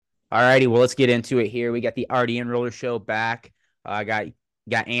All righty, well, let's get into it here. We got the RDN Roller Show back.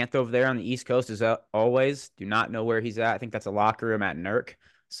 Got Anth over there on the East Coast as always. Do not know where he's at. I think that's a locker room at NERC.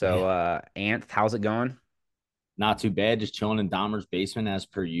 So, Yeah, Anth, how's it going? not too bad. Just chilling in Dahmer's basement as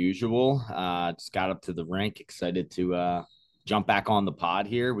per usual. Just got up to the rink. Excited to jump back on the pod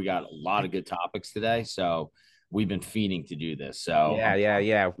here. We got a lot of good topics today, so we've been feeding to do this. So Yeah, I'm yeah,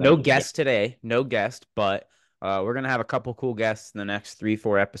 yeah. No excited to go. guest today. No guest, but we're gonna have a couple cool guests in the next 3,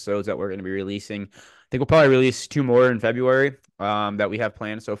 4 episodes that we're gonna be releasing. I think we'll probably release two more in February that we have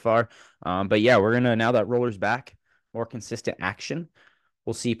planned so far. But yeah, we're gonna now that roller's back, more consistent action.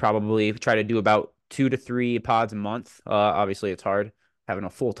 We'll see. Probably try to do about 2 to 3 pods a month. Obviously, it's hard having a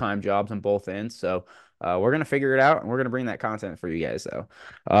full-time jobs on both ends, so we're gonna figure it out and we're gonna bring that content for you guys though.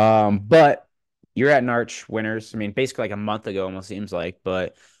 But you're at Narch Winners. I mean, basically like a month ago, almost seems like.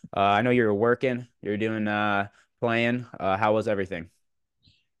 But I know you're working. You're doing playing. How was everything?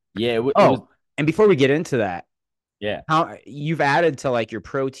 Yeah, it was. Oh, and before we get into that, Yeah, how you've added to like your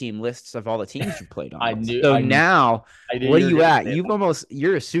pro team lists of all the teams you played I on. knew, So I knew, now, I knew what are you were you gonna at? say You've that. almost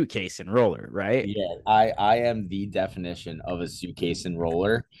you're a suitcase and roller, right? Yeah, I am the definition of a suitcase and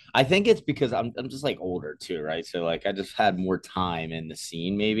roller. I think it's because I'm just like older too, right? So like I just had more time in the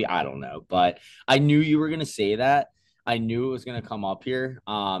scene, maybe. I don't know. But I knew you were gonna say that. I knew it was gonna come up here.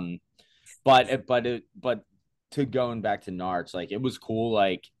 But to going back to Narch, like it was cool.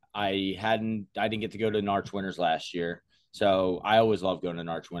 Like I didn't get to go to Narch Winners last year. So I always love going to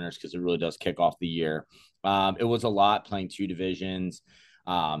Narch Winners because it really does kick off the year. It was a lot playing two divisions,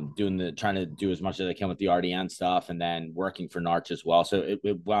 doing the trying to do as much as I can with the RDN stuff, and then working for Narch as well. So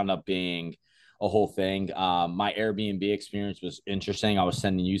it wound up being a whole thing. My Airbnb experience was interesting. I was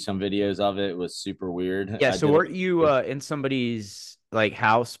sending you some videos of it. It was super weird. Yeah. I So did weren't you in somebody's like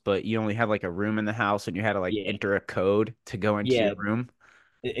house, but you only had like a room in the house, and you had to like yeah, enter a code to go into yeah, your room?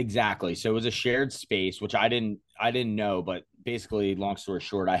 exactly. So it was a shared space, which I didn't know, but basically, long story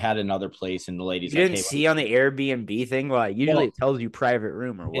short, I had another place, and the lady's You like, didn't "Hey, see on the Airbnb thing, like usually well, it tells you private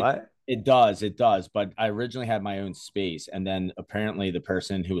room or it what? it does." But I originally had my own space, and then apparently the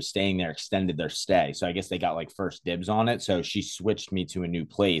person who was staying there extended their stay, so I guess they got like first dibs on it. So she switched me to a new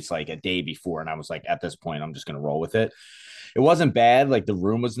place like a day before, and I was like, at this point, I'm just gonna roll with it. It wasn't bad. Like the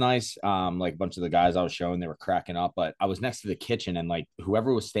room was nice. Like a bunch of the guys I was showing, they were cracking up. But I was next to the kitchen, and like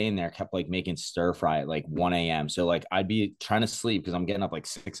whoever was staying there kept like making stir fry at like 1 a.m. So like I'd be trying to sleep because I'm getting up like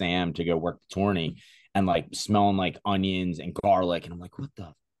 6 a.m. to go work the tourney, and like smelling like onions and garlic, and I'm like,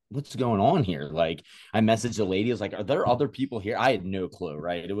 what's going on here? Like I messaged the lady, I was like, are there other people here? I had no clue,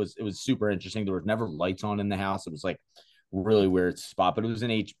 right? It was super interesting. There was never lights on in the house. It was like really weird spot, but it was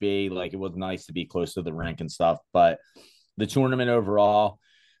an HB. Like it was nice to be close to the rink and stuff. But the tournament overall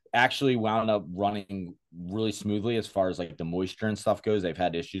actually wound up running really smoothly as far as like the moisture and stuff goes. They've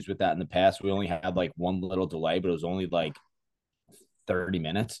had issues with that in the past. We only had like one little delay, but it was only like 30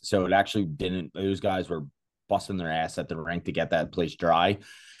 minutes. So it actually didn't, those guys were busting their ass at the rink to get that place dry.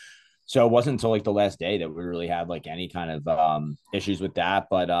 So it wasn't until like the last day that we really had like any kind of issues with that.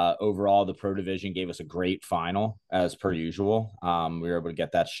 But overall, the pro division gave us a great final as per usual. We were able to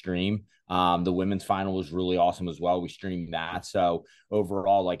get that stream. The women's final was really awesome as well. We streamed that. So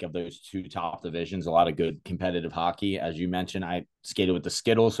overall, like of those two top divisions, a lot of good competitive hockey. As you mentioned, I skated with the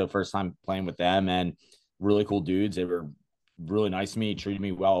Skittles. So first time playing with them and really cool dudes. They were really nice to me, treated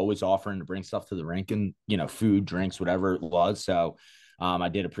me well, always offering to bring stuff to the rink and, food, drinks, whatever it was. So I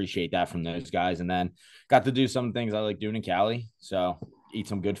did appreciate that from those guys. And then got to do some things I like doing in Cali. So eat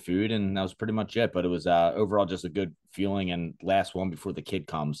some good food, and that was pretty much it. But it was overall just a good feeling and last one before the kid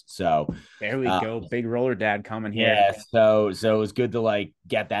comes. So There we uh, go. Big roller dad coming here. yeah, so it was good to like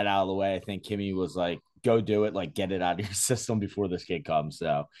get that out of the way. I think Kimmy was like, go do it, like get it out of your system before this kid comes.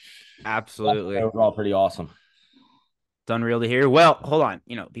 So Absolutely. overall pretty awesome. It's unreal to hear. Well, hold on.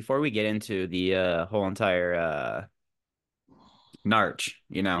 Before we get into the whole entire Narch,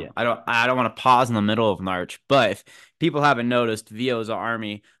 Yeah. I don't want to pause in the middle of Narch, but if people haven't noticed, Vio's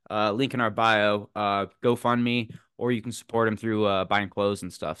Army, link in our bio, GoFundMe, or you can support him through buying clothes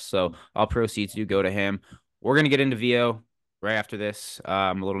and stuff. So all proceeds do go to him. We're gonna get into Vio right after this,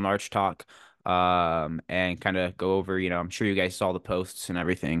 a little Narch talk, and kind of go over. I'm sure you guys saw the posts and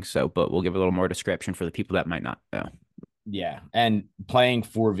everything. So, but we'll give a little more description for the people that might not know. Yeah, and playing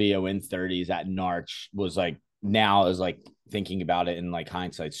for VO in 30s at Narch was like now is like thinking about it in like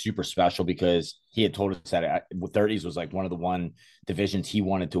hindsight super special because he had told us that 30s was like one of the one divisions he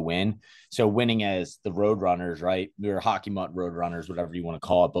wanted to win. So winning as the Roadrunners, right? We were Hockey Mutt Roadrunners, whatever you want to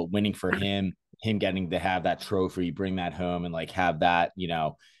call it, but winning for him getting to have that trophy, bring that home and like have that,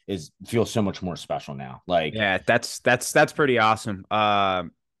 is feels so much more special now. Like Yeah, that's pretty awesome.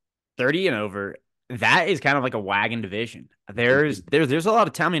 30 and over, that is kind of like a wagon division. There's a lot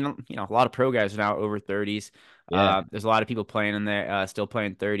of time. I mean, a lot of pro guys are now over 30s. Yeah. There's a lot of people playing in there, still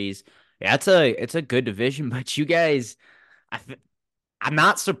playing 30s. Yeah, it's a good division, but you guys, I, I'm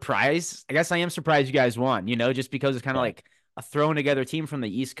not surprised. I guess I am surprised you guys won, just because it's kind of Yeah. like a thrown together team from the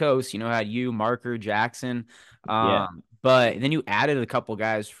East Coast, had you, Marker, Jackson. Yeah. But then you added a couple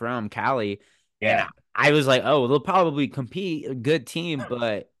guys from Cali, and Yeah. I was like, oh, they'll probably compete, a good team,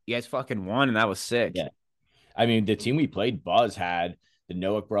 but you guys fucking won, and that was sick. Yeah. I mean, the team we played, Buzz had the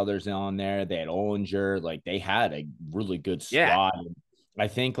Noack brothers on there. They had Ollinger. Like, they had a really good Yeah. squad. I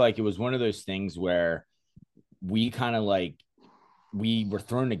think, like, it was one of those things where we kind of like we were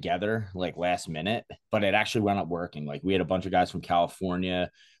thrown together like last minute, but it actually wound up working. Like, we had a bunch of guys from California,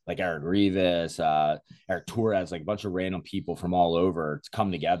 like Eric Rivas, Eric Torres, like a bunch of random people from all over to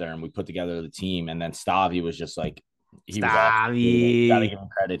come together, and we put together the team. And then Stavi was just like, he was awesome. Got to Stavi. give him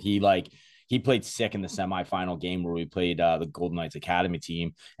credit. He played sick in the semifinal game where we played the Golden Knights Academy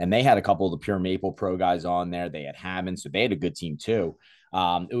team, and they had a couple of the Pure Maple pro guys on there. They had Hammond, so they had a good team too.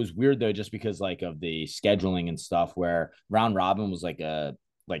 It was weird though, just because like of the scheduling and stuff, where round robin was like a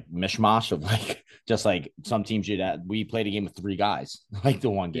like mishmash of like just like some teams we played a game with three guys like the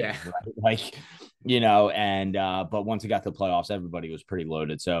one game, Yeah. right? Like, and but once it got to the playoffs, everybody was pretty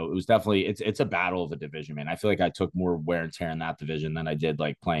loaded. So it was definitely it's a battle of a division, man. I feel like I took more wear and tear in that division than I did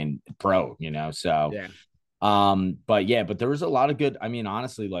like playing pro, so Yeah. but there was a lot of good. I mean,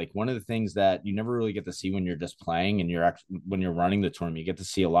 honestly, like one of the things that you never really get to see when you're just playing and when you're running the tournament, you get to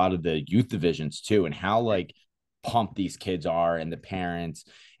see a lot of the youth divisions too, and how like pumped these kids are and the parents,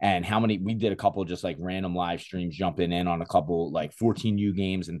 and how many we did a couple just like random live streams jumping in on a couple like 14U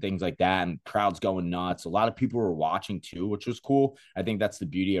games and things like that, and crowds going nuts. A lot of people were watching too, which was cool. I think that's the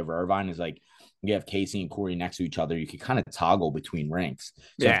beauty of Irvine, is like you have Casey and Corey next to each other. You can kind of toggle between ranks.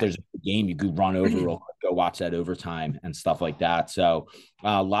 So if Yeah. there's a game, you could run over real quick, go watch that overtime and stuff like that. So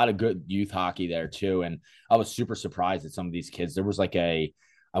a lot of good youth hockey there too. And I was super surprised at some of these kids. There was like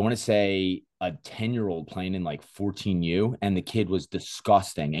I want to say a 10-year-old playing in like 14U, and the kid was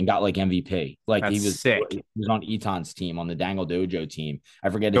disgusting and got like MVP. Like That's sick. he was on Eton's team, on the Dangle Dojo team. I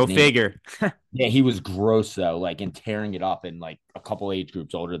forget his Go name. figure. Yeah, he was gross though, like and tearing it up in like a couple age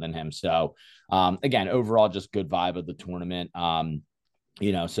groups older than him. So again, overall just good vibe of the tournament.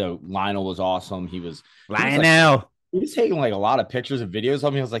 So Lionel was awesome. Lionel. He was taking like a lot of pictures and videos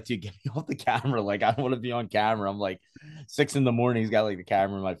of me. I was like, dude, get me off the camera. Like, I don't want to be on camera. I'm like 6 a.m. He's got like the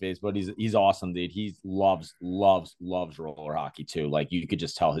camera in my face, but he's awesome, dude. He loves roller hockey too. Like, you could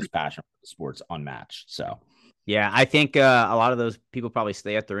just tell his passion for the sport's unmatched. So Yeah, I think a lot of those people probably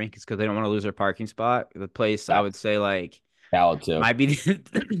stay at the rink because they don't want to lose their parking spot. The place, I would say, like, valid too. might be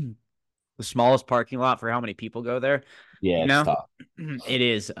the smallest parking lot for how many people go there. Yeah, You it's know, tough. it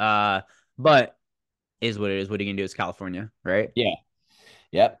is. But is what it is. What are you gonna do? It's California, right? Yeah.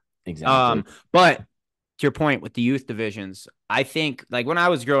 Yep. Exactly. But to your point with the youth divisions, I think like when I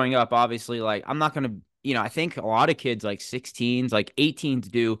was growing up, obviously, like I'm not gonna, I think a lot of kids like 16s, like 18s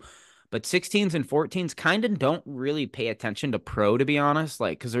do, but 16s and 14s kind of don't really pay attention to pro, to be honest,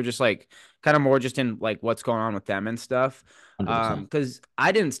 like because they're just like kind of more just in like what's going on with them and stuff. 100%. Because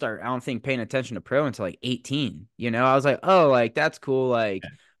I didn't start, I don't think, paying attention to pro until like 18. I was like, oh, like that's cool, like,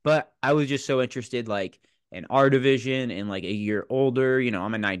 but I was just so interested, like in our division and like a year older.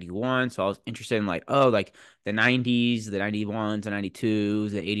 I'm a 91, so I was interested in like, oh, like the 90s, the 91s, the 92s,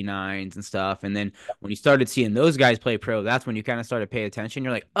 the 89s and stuff. And then when you started seeing those guys play pro, that's when you kind of started pay attention.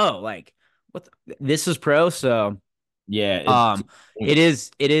 You're like, oh, like this is pro. So Yeah. it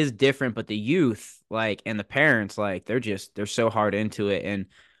is different, but the youth, like, and the parents, like, they're so hard into it. And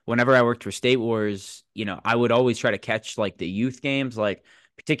whenever I worked for State Wars, I would always try to catch like the youth games, like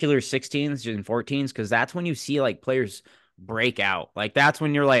particular 16s and 14s, because that's when you see like players break out. Like that's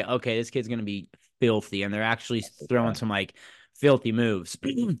when you're like, okay, this kid's gonna be filthy, and they're actually throwing some like filthy moves.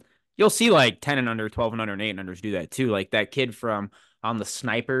 You'll see like 10 and under, 12 and under, and 8 and unders do that too. Like that kid from on the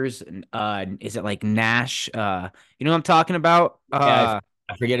Snipers, and is it like Nash? You know what I'm talking about? Yeah,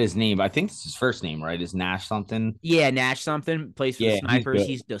 I forget his name. I think it's his first name, right? Is Nash something? Yeah, Nash something, plays for the Yeah, he's Snipers. good.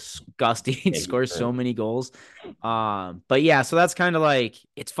 He's disgusting. He Yeah, he's scores so good. many goals. But yeah, so that's kind of like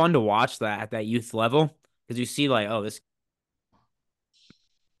it's fun to watch that at that youth level because you see like, oh, this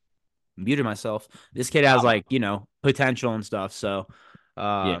muted myself. This kid has like, potential and stuff. So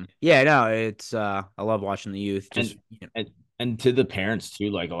Yeah. yeah, no, it's I love watching the youth. Just and, and and to the parents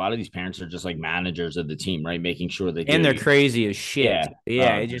too, like a lot of these parents are just like managers of the team, right? Making sure they and they're do. crazy as shit. Yeah.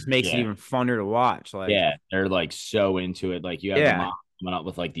 Yeah, it just makes it Yeah. even funner to watch. Like, Yeah. They're like so into it. Like you have the yeah, mom coming up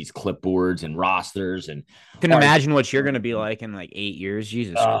with like these clipboards and rosters and Can art. imagine what you're gonna be like in like 8 years.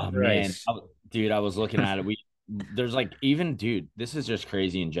 Jesus Oh man, Christ. dude, I was looking at it. There's like even dude, this is just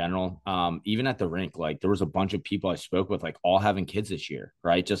crazy in general. Even at the rink, like there was a bunch of people I spoke with, like all having kids this year,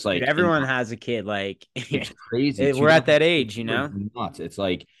 right? Just Dude, like everyone has a kid. Like it's crazy. we're at that 2024 age, you is know? nuts. It's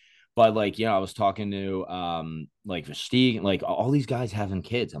like, but like, I was talking to like Vestige, like all these guys having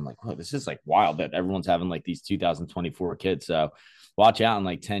kids. I'm like, whoa, this is like wild that everyone's having like these 2024 kids. So watch out in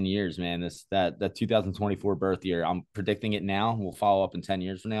like 10 years, man. That 2024 birth year. I'm predicting it now. We'll follow up in 10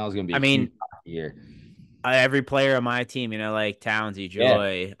 years from now. It's gonna be I a huge mean, year. every player on my team, like Townsy, Yeah,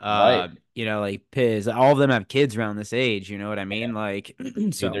 Joy, right. like Piz, all of them have kids around this age. You know what I mean? Like,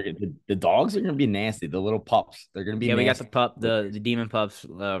 Dude, so the dogs are gonna be nasty. The little pups, they're gonna be yeah, we got the nasty. pup, the demon pups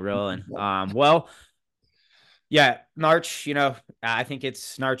rolling. Well, yeah, Narch, I think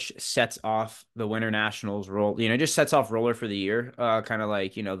it's Narch sets off the Winter Nationals role, just sets off roller for the year, kind of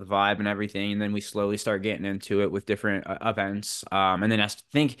like, the vibe and everything. And then we slowly start getting into it with different events. And then I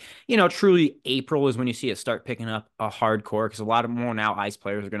think, truly April is when you see it start picking up a hardcore because a lot of more now ice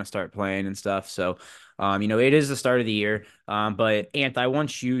players are going to start playing and stuff. So, it is the start of the year. But Anth, I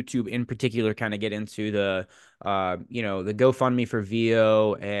want you to in particular kind of get into the GoFundMe for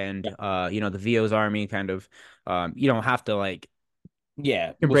VO and, the VO's Army kind of you don't have to like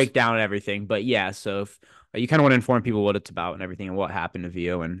Yeah, can break down everything, but yeah. So if you kind of want to inform people what it's about and everything and what happened to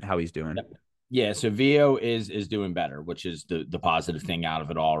Vio and how he's doing. yeah. So Vio is doing better, which is the positive thing out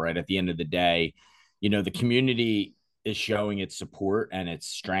of it all. Right at the end of the day, the community is showing its support and its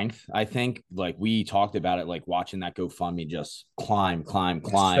strength. I think, like we talked about it, like watching that GoFundMe just climb, climb, It's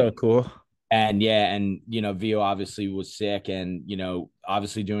climb. so cool. And yeah, and Vio obviously was sick and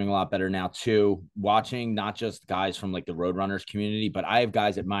obviously doing a lot better now too. Watching not just guys from like the Roadrunners community, but I have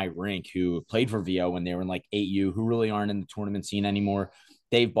guys at my rink who played for Vio when they were in like 8U who really aren't in the tournament scene anymore.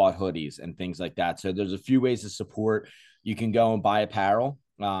 They've bought hoodies and things like that. So there's a few ways to support. You can go and buy apparel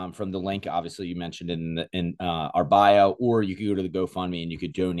from the link. Obviously, you mentioned it in our bio, or you could go to the GoFundMe and you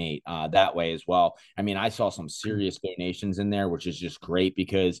could donate that way as well. I mean, I saw some serious donations in there, which is just great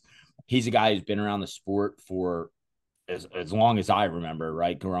because he's a guy who's been around the sport for as long as I remember,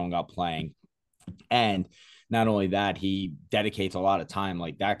 right? Growing up playing. And not only that, he dedicates a lot of time.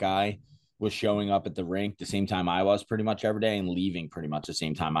 Like that guy was showing up at the rink the same time I was pretty much every day and leaving pretty much the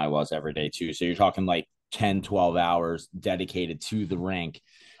same time I was every day too. So you're talking like 10, 12 hours dedicated to the rink.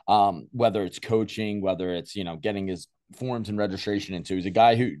 Whether it's coaching, whether it's, getting his forms and registration into. He's a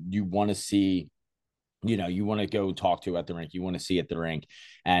guy who you want to see you want to go talk to at the rink, you want to see at the rink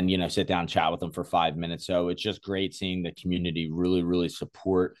and, sit down, chat with them for 5 minutes. So it's just great seeing the community really, really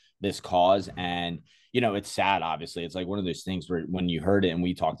support this cause. And, it's sad, obviously. It's like one of those things where when you heard it and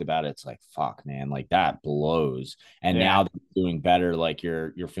we talked about it, it's like, fuck, man, like that blows. And Yeah. now that you're doing better, like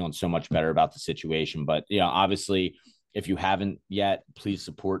you're feeling so much better about the situation. But, obviously, if you haven't yet, please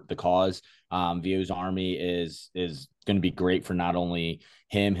support the cause. Vio's Army is going to be great for not only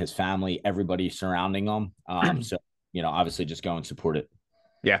him, his family, everybody surrounding him. So obviously, just go and support it.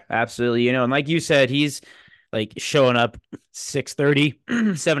 Yeah, absolutely. And like you said, he's like showing up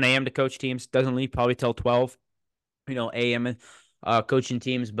 6:30, 7 a.m. to coach teams. Doesn't leave probably till 12, a.m. Coaching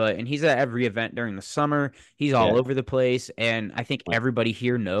teams, and he's at every event during the summer. He's all Yeah. over the place, and I think everybody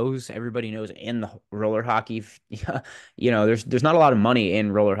here knows. Everybody knows in the roller hockey. There's not a lot of money in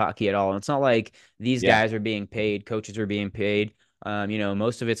roller hockey at all. And it's not like these Yeah. guys are being paid, coaches are being paid.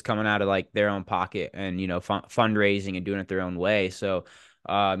 Most of it's coming out of like their own pocket and fundraising and doing it their own way. So,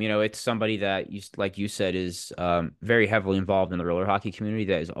 it's somebody that like you said, is very heavily involved in the roller hockey community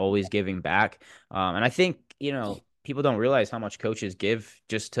that is always giving back. And I think, people don't realize how much coaches give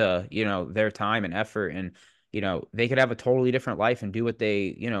just to, their time and effort. And, they could have a totally different life and do what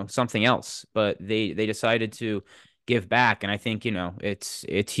they, something else, but they decided to give back. And I think,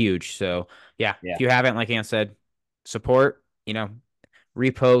 it's huge. So yeah, Yeah. if you haven't, like Ann said, support,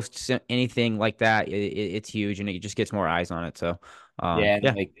 repost anything like that. It's huge and it just gets more eyes on it. So, Yeah, and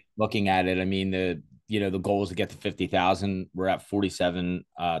yeah. like looking at it, I mean the goal is to get to 50,000. We're at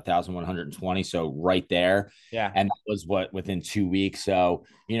 47,120, so right there. Yeah. And that was what within 2 weeks. So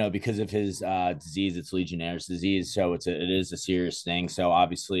because of his disease, it's Legionnaire's disease, so it is a serious thing. So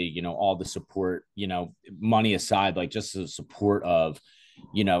obviously, all the support, money aside, like just the support of,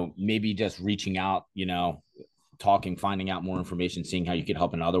 maybe just reaching out, talking, finding out more information, seeing how you could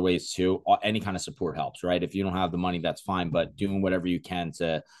help in other ways too. Any kind of support helps, right? If you don't have the money, that's fine, but doing whatever you can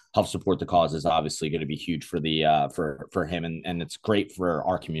to help support the cause is obviously going to be huge for the for him, and it's great for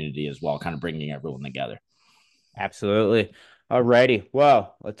our community as well, kind of bringing everyone together. Absolutely. Alrighty.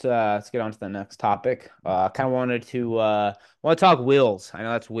 Well, let's get on to the next topic. I kind of wanted to want to talk wheels. I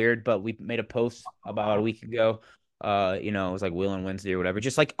know that's weird, but we made a post about a week ago. It was like Wheel and Wednesday or whatever,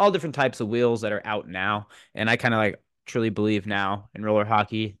 just like all different types of wheels that are out now. And I kind of like truly believe now in roller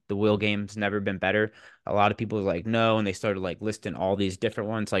hockey, the wheel game's never been better. A lot of people are like, no, and they started like listing all these different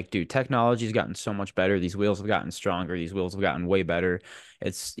ones. Like, dude, technology's gotten so much better. These wheels have gotten stronger. These wheels have gotten way better.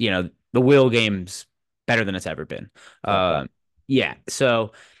 The wheel game's better than it's ever been. Fuck that. Um, yeah.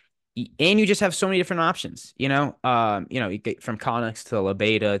 So, and you just have so many different options, you get from Connex to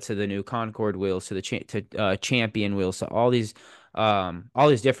Lebeda to the new Concord wheels to the Champion wheels, so all these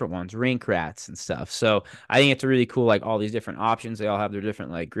different ones, rink rats and stuff. So I think it's really cool, like all these different options. They all have their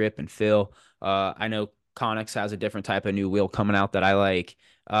different like grip and feel. I know Connex has a different type of new wheel coming out that I like.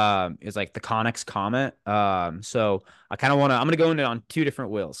 Is like the Connex Comet. So I'm gonna go into on two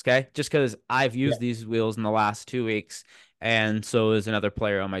different wheels, okay? Just because I've Yeah. used these wheels in the last 2 weeks and so is another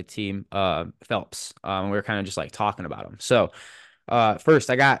player on my team, Phelps. We were kind of just like talking about him. So,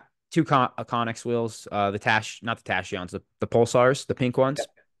 first I got two Connex wheels, not the Tashions, the Pulsars, the pink ones,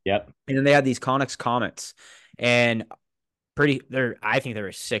 Yep. and then they had these Connex Comets, and I think they're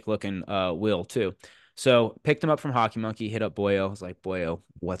a sick looking wheel too. So picked them up from Hockey Monkey, hit up Boyo. I was like, Boyo,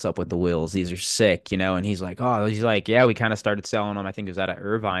 what's up with the wheels? These are sick, And he's like, yeah, we kind of started selling them. I think it was out of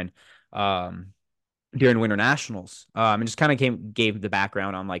Irvine. During Winter Nationals. And just kind of gave the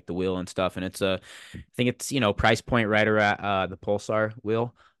background on like the wheel and stuff. And I think it's price point right around the Pulsar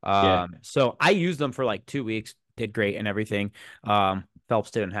wheel. Yeah. So I used them for like 2 weeks, did great and everything.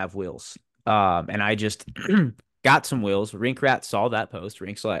 Phelps didn't have wheels. And I just got some wheels. Rink Rat saw that post.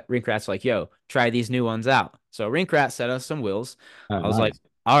 Rink Rat's like, yo, try these new ones out. So Rink Rat sent us some wheels. Oh, I was like, nice.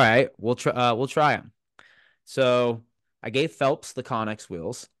 all right, we'll try them. So I gave Phelps the Connex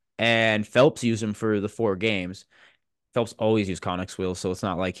wheels, and Phelps used them for the 4 games. Phelps always used Connex wheels, so it's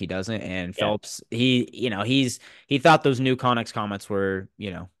not like he doesn't. And Yeah. Phelps, he thought those new Connex Comets were,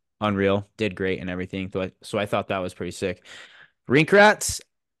 unreal, did great and everything. So I thought that was pretty sick. Rink Rats,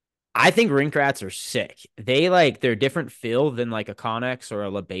 I think rink rats are sick. They're different feel than like a Connex or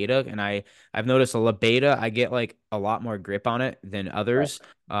a Lebeda, and I've noticed a Lebeda I get like a lot more grip on it than Right. others.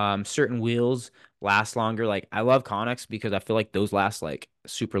 Certain wheels last longer. Like I love Connex because I feel like those last like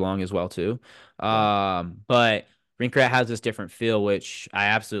super long as well too. Yeah. But rink rat has this different feel which I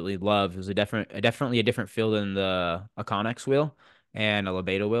absolutely love. It was definitely a different feel than a Connex wheel and a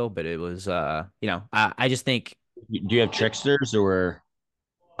Lebeda wheel, but it was I just think Do you have tricksters or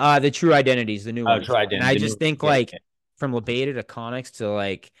the True Identities, the new ones. try And then I the just new? think Yeah. like from Lebeda to Connex to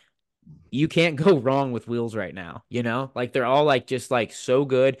like you can't go wrong with wheels right now, Like they're all like just like so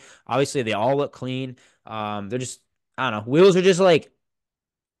good. Obviously they all look clean. They're just I don't know. Wheels are just like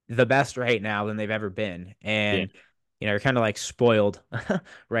the best right now than they've ever been. Yeah. And you're kind of like spoiled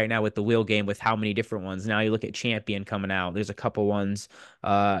right now with the wheel game with how many different ones. Now you look at Champion coming out. There's a couple ones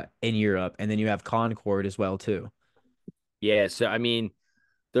in Europe, and then you have Concord as well too. Yeah. So I mean,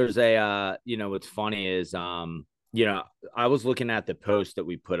 there's a what's funny is you know, I was looking at the post that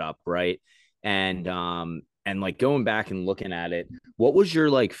we put up, right? And like going back and looking at it, what was your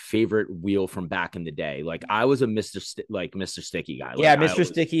like favorite wheel from back in the day? Like I was a Mr. Sticky guy. Yeah, Like I Mr. always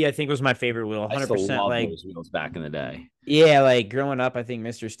Sticky, I think was my favorite wheel. I still 100% love like those wheels back in the day. yeah, like growing up, I think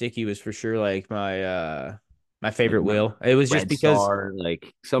Mr. Sticky was for sure like my Like favorite wheel. It was just Red because Star,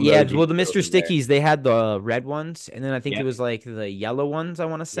 like some yeah, OG well the wheels Mr. in there. Stickies, they had the red ones and then I think it Yeah. was like the yellow ones, I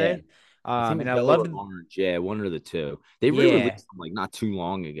want to Yeah. say. I think it And was I yellow or loved orange. Yeah, one or the two. They yeah. re-released them like not too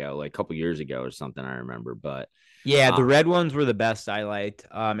long ago, like a couple years ago or something. I remember, but Yeah, the um, red ones were the best I liked.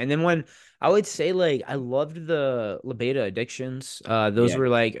 And then when I would say like I loved the Lebeda Addictions. Those yeah, were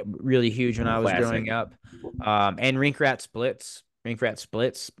like really huge when I was classic growing up. And Rink Rat Splits. Rink Rat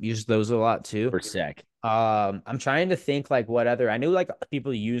Splits used those a lot too. for sec. I'm trying to think like what other I knew like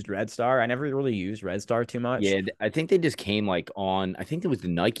people used Red Star. I never really used Red Star too much. Yeah, I think they just came like on. I think it was the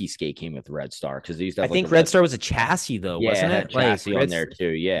Nike skate came with Red Star because they used to I have like the think Red red. Star was a chassis though, Yeah, it wasn't had it? Like chassis on there too.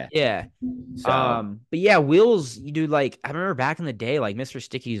 Yeah. yeah. So But yeah, wheels, you do like I remember back in the day, like Mr.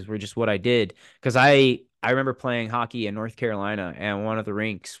 Stickies were just what I did because I remember playing hockey in North Carolina and one of the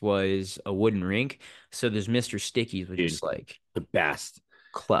rinks was a wooden rink. So there's Mr. Stickies, which dude, is like the best.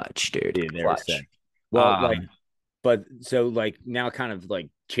 clutch, dude, Dude, they were clutch. sick. Well, like, Um, but so like now kind of like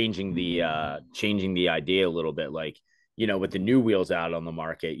changing the idea a little bit, like, with the new wheels out on the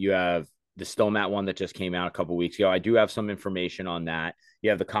market, you have the Stomat one that just came out a couple weeks ago. I do have some information on that. You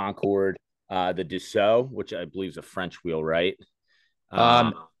have the Concord, the Dussault, which I believe is a French wheel, right?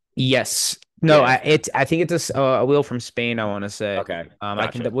 um, yes, no, Yeah. I think it's a wheel from Spain. I want to say. Okay. I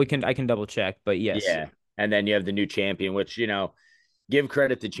can Gotcha. I can double check, but yes. Yeah. And then you have the new champion, which, give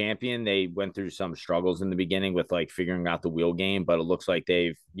credit to champion. They went through some struggles in the beginning with like figuring out the wheel game, but it looks like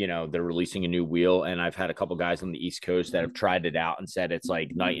they're releasing a new wheel. And I've had a couple guys on the East Coast that have tried it out and said it's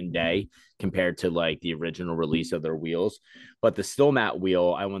like night and day compared to like the original release of their wheels. But the still mat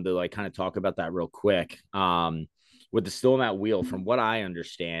wheel, I wanted to like kind of talk about that real quick. With the still mat wheel, from what I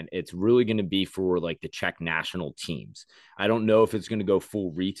understand, it's really going to be for like the Czech national teams. I don't know if it's going to go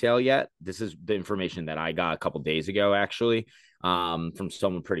full retail yet. This is the information that I got a couple days ago, actually, from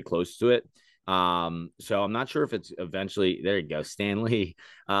someone pretty close to it. So I'm not sure if it's eventually, there you go, Stanley.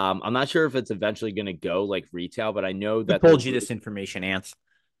 I'm not sure if it's eventually going to go like retail, but I know Who that told you this information, Ants?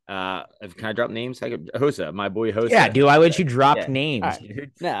 can I drop names? I could Hosa, my boy Hosa. Yeah, dude. Why would you drop Yeah. All names, right.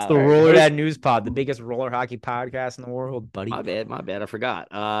 dude? No, It's the all right. Roller Dad News Pod, the biggest roller hockey podcast in the world, buddy. My bad. I forgot.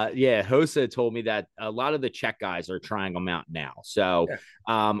 Yeah, Hosa told me that a lot of the Czech guys are trying them out now. So,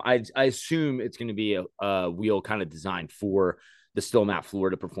 Yeah. I assume it's going to be a wheel kind of designed for the still mat floor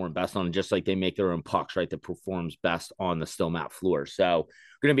to perform best on, just like they make their own pucks, right? That performs best on the still mat floor. So,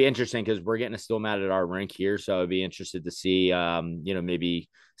 going to be interesting because we're getting a still mat at our rink here. So, I'd be interested to see, maybe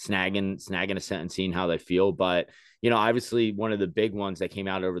snagging a set and seeing how they feel. But obviously one of the big ones that came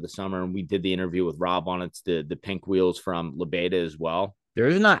out over the summer, and we did the interview with Rob on it's the pink wheels from Lebeda as well.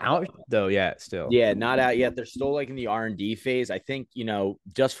 There's not out though yet. Still, Yeah, not out yet. They're still like in the R&D phase. I think,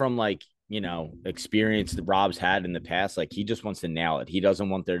 just from like, experience that Rob's had in the past, like he just wants to nail it. He doesn't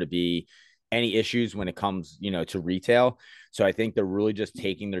want there to be any issues when it comes, to retail. So I think they're really just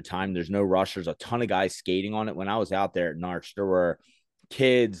taking their time. There's no rush. There's a ton of guys skating on it. When I was out there at Narch, there were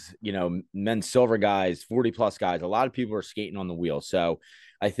kids, men, silver guys, 40 plus guys. A lot of people are skating on the wheel. So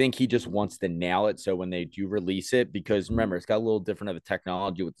I think he just wants to nail it. So when they do release it, because remember, it's got a little different of a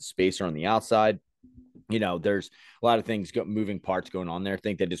technology with the spacer on the outside. There's a lot of things moving parts going on there. I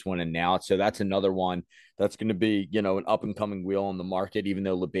think they just want to nail it. So that's another one that's going to be, an up and coming wheel on the market, even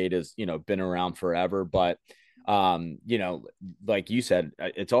though Lebeda's, been around forever. But like you said,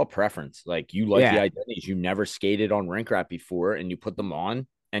 it's all preference. Like you like the yeah, identities. You never skated on rink rat before and you put them on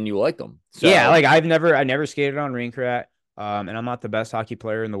and you like them. So yeah. Like I never skated on rink rat. And I'm not the best hockey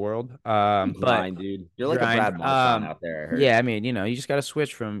player in the world. But grind, dude. You're like a grind. Brad Marchand out there, I heard. Yeah, I mean, you just got to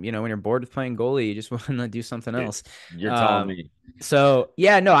switch from, when you're bored of playing goalie, you just want to do something Dude, else. you're telling Um, me. so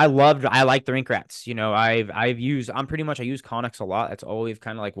yeah, no, I like the rink rats. I use Connex a lot. That's always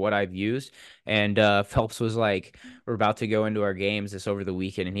kind of like what I've used. And Phelps was like, we're about to go into our games this over the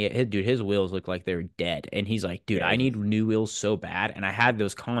weekend, and his wheels look like they're dead. And he's like, dude, Yeah, I need new wheels so bad. And I had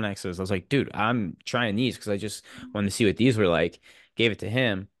those Connexes. I was like, dude, I'm trying these because I just wanted to see what these were like. Gave it to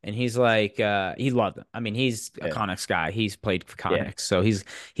him, and he's like, he loved them. I mean, he's a yeah, Connex guy. He's played for yeah. Connex, so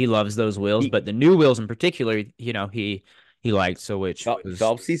he loves those wheels. He But the new wheels in particular, he liked, so which was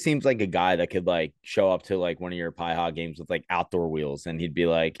Phelps, he seems like a guy that could like show up to like one of your Pie Hog games with like outdoor wheels, and he'd be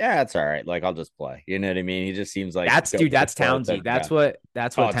like, "Yeah, it's all right. Like I'll just play." You know what I mean? He just seems like that's go dude, with the that's flow Townsy. type of guy.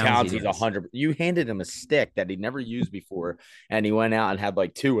 That's what Oh, Townsy Townsend's does. 100. You handed him a stick that he'd never used before, and he went out and had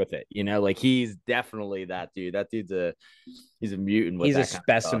like two with it. Like he's definitely that dude. That he's a mutant with He's a that kind of stuff.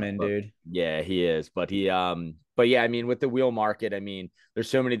 specimen, But dude. yeah, he is. But yeah, I mean, with the wheel market, I mean, there's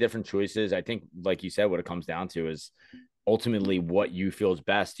so many different choices. I think, like you said, what it comes down to is ultimately what you feel is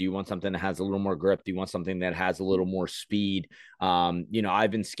best. Do you want something that has a little more grip? Do you want something that has a little more speed?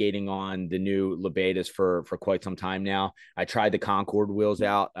 I've been skating on the new Lebedas for quite some time now. I tried the Concord wheels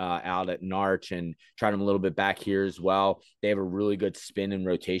out at Narch and tried them a little bit back here as well. They have a really good spin and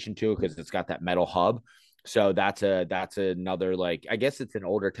rotation to it because it's got that metal hub. So that's another, like, I guess it's an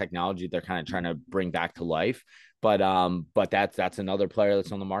older technology they're kind of trying to bring back to life. But that's another player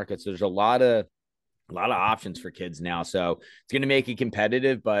that's on the market. So there's a lot of options for kids now. So it's going to make it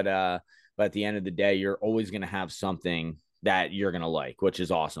competitive, but at the end of the day, you're always going to have something that you're going to like, which is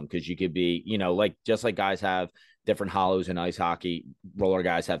awesome because you could be, like just like guys have different hollows in ice hockey, roller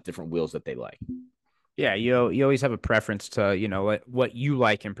guys have different wheels that they like. Yeah, you always have a preference to, what you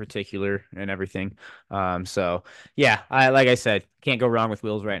like in particular and everything. So yeah, like I said, can't go wrong with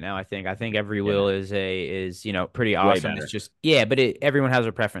wheels right now. I think every Yeah, wheel is pretty way awesome. It's better. just yeah, but everyone has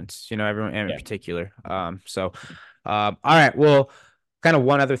a preference, everyone in Yeah, particular. All right, well, kind of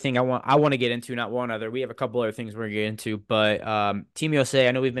one other thing I want to get into, not one other. We have a couple other things we're gonna get into, but Team USA,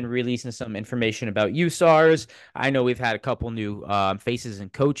 I know we've been releasing some information about USARs. I know we've had a couple new faces in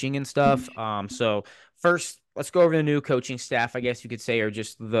coaching and stuff. So first, let's go over the new coaching staff, I guess you could say, or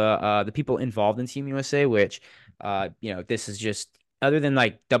just the people involved in Team USA, which this is just other than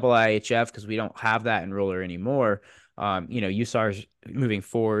like double IHF because we don't have that in roller anymore. USAR's moving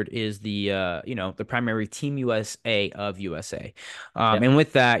forward is the primary Team USA of USA. Yep. And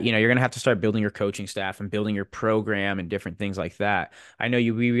with that, you're going to have to start building your coaching staff and building your program and different things like that. I know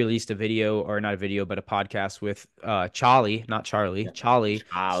we released a video, or not a video, but a podcast with Charlie, not Charlie, Yep. Charlie,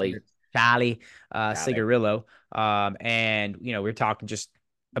 Charlie. Charlie Charlie. Cigarillo. And we're talking just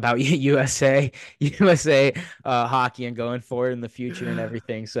about USA, USA hockey and going forward in the future and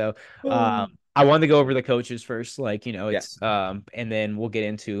everything. So I wanted to go over the coaches first, Yeah. it's and then we'll get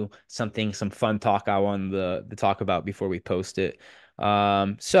into some fun talk I wanted to talk about before we post it.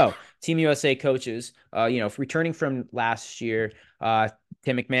 So Team USA coaches, returning from last year,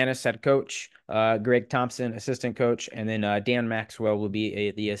 Tim McManus, head coach, Greg Thompson, assistant coach, and then Dan Maxwell will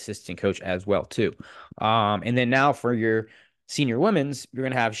be the assistant coach as well too. And then now for your senior women's, you're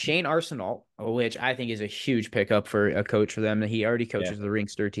going to have Shane Arsenault, which I think is a huge pickup for a coach for them. He already coaches the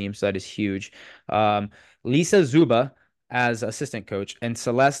Ringster team, so that is huge. Lisa Zuba as assistant coach, and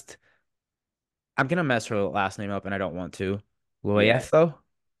Celeste, I'm going to mess her last name up, and I don't want to. Loyetho?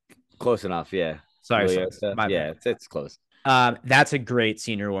 Close enough. Yeah. Sorry, My bad. It's close. That's a great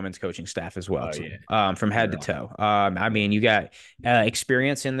senior women's coaching staff as well, too. Yeah. From head to toe. I mean, you got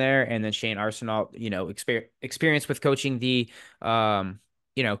experience in there, and then Shane Arsenault, experience with coaching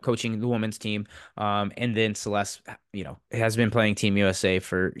coaching the women's team. And then Celeste, has been playing Team USA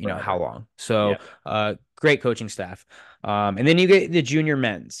for, how long. So, great coaching staff. And then you get the junior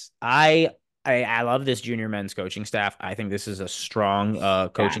men's. I love this junior men's coaching staff. I think this is a strong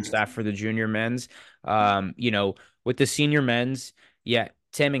coaching staff for the junior men's. With the senior men's, yeah,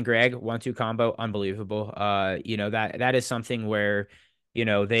 Tim and Greg, 1-2 combo, unbelievable. That is something where,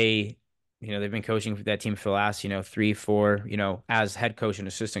 they've been coaching for that team for the last, 3-4, as head coach and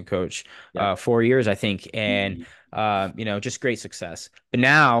assistant coach, 4 years, I think. And, just great success. But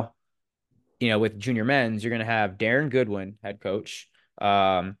now, with junior men's, you're going to have Darren Goodwin, head coach.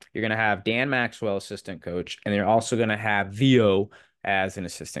 You're going to have Dan Maxwell, assistant coach, and you're also going to have Vio as an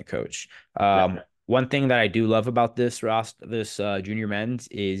assistant coach. One thing that I do love about this junior men's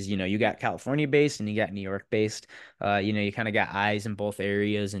is, you got California based and you got New York based. You kind of got eyes in both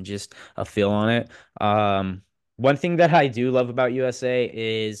areas and just a feel on it. One thing that I do love about USA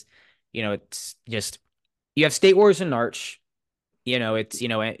is, it's just, you have State Wars and Arch.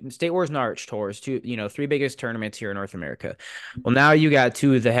 State Wars and Arch Tours, three biggest tournaments here in North America. Well, now you got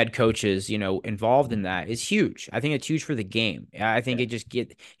two of the head coaches, involved in that is huge. I think it's huge for the game. I think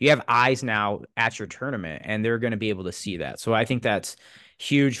you have eyes now at your tournament and they're going to be able to see that. So I think that's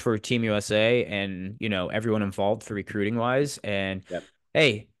huge for Team USA and, everyone involved for recruiting wise. And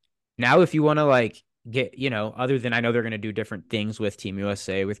hey, now if you want to get, other than I know they're going to do different things with Team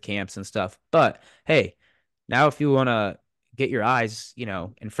USA with camps and stuff, but hey, now if you want to get your eyes,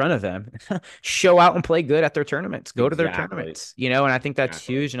 in front of them, show out and play good at their tournaments, go to their tournaments, and I think that's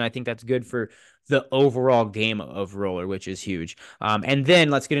huge. And I think that's good for the overall game of roller, which is huge. And then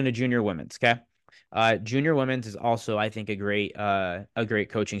let's get into junior women's. Okay. Junior women's is also, I think, a great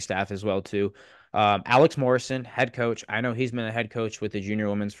coaching staff as well, too. Alex Morrison, head coach. I know he's been a head coach with the junior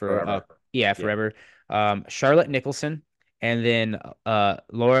women's for forever. Charlotte Nicholson, and then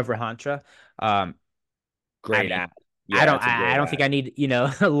Laura Verhantra. Great app. I don't think I need,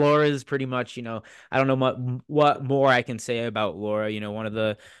 Laura's pretty much, I don't know what more I can say about Laura, one of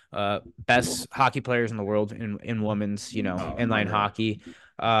the best hockey players in the world in women's, inline hockey.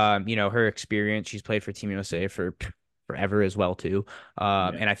 Her experience, she's played for Team USA for forever as well too.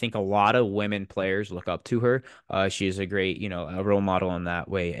 And I think a lot of women players look up to her. She is a great, a role model in that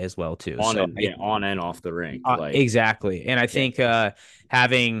way as well too. On and off the rink. Exactly. And I think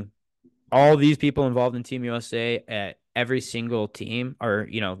having all these people involved in Team USA at every single team, or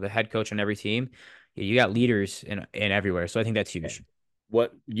the head coach on every team, you got leaders in everywhere. So I think that's huge.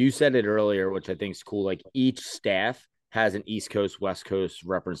 What you said it earlier, which I think is cool. Like each staff has an East Coast, West Coast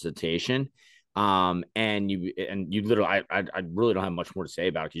representation. And you literally, I really don't have much more to say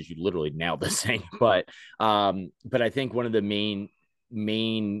about it because you literally nailed this thing. But I think one of the main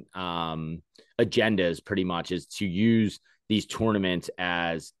agendas pretty much is to use these tournaments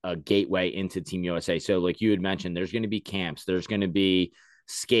as a gateway into Team USA. So like you had mentioned, there's going to be camps, there's going to be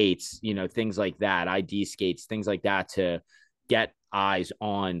skates, things like that, ID skates, things like that to get eyes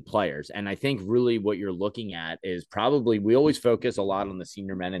on players. And I think really what you're looking at is probably, we always focus a lot on the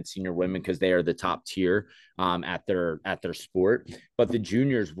senior men and senior women because they are the top tier at their sport. But the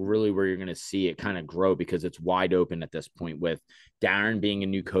juniors really where you're going to see it kind of grow because it's wide open at this point with Darren being a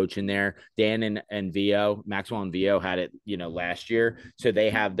new coach in there. Dan and Vio, Maxwell and Vio had it, last year. So they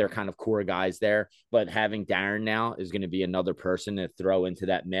have their kind of core guys there. But having Darren now is going to be another person to throw into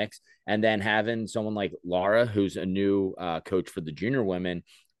that mix. And then having someone like Laura, who's a new coach for the junior women,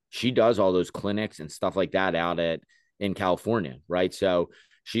 she does all those clinics and stuff like that out in California, right? So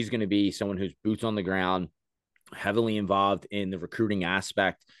she's going to be someone who's boots on the ground, heavily involved in the recruiting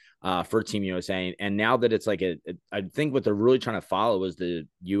aspect for Team USA. And now that it's like I think what they're really trying to follow is the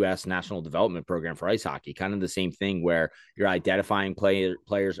U.S. National Development Program for ice hockey, kind of the same thing where you're identifying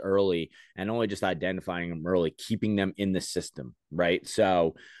players early and only just identifying them early, keeping them in the system, right?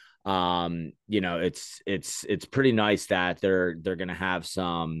 So it's pretty nice that they're going to have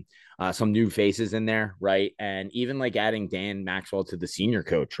some new faces in there, right? And even like adding Dan Maxwell to the senior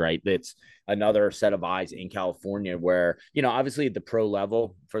coach, right? That's another set of eyes in California where, obviously at the pro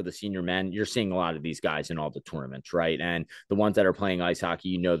level for the senior men, you're seeing a lot of these guys in all the tournaments, right? And the ones that are playing ice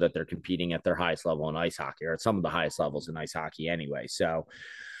hockey, that they're competing at their highest level in ice hockey or at some of the highest levels in ice hockey anyway. So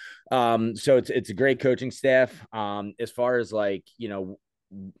it's a great coaching staff. As far as like,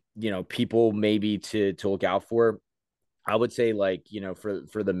 people maybe to look out for, I would say like,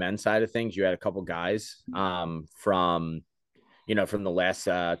 for the men's side of things, you had a couple guys from the last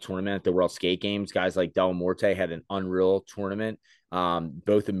tournament at the World Skate Games. Guys like Del Morte had an unreal tournament.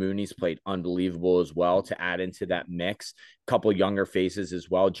 Both the Moonies played unbelievable as well to add into that mix. A couple younger faces as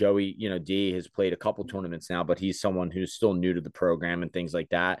well. Joey, D has played a couple tournaments now, but he's someone who's still new to the program and things like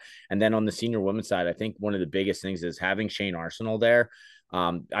that. And then on the senior women's side, I think one of the biggest things is having Shane Arsenal there.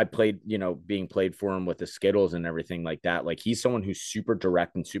 I played, being played for him with the Skittles and everything like that. Like he's someone who's super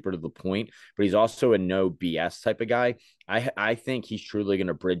direct and super to the point, but he's also a no BS type of guy. I think he's truly going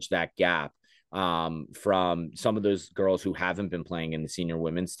to bridge that gap from some of those girls who haven't been playing in the senior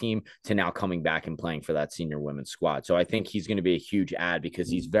women's team to now coming back and playing for that senior women's squad. So I think he's going to be a huge add because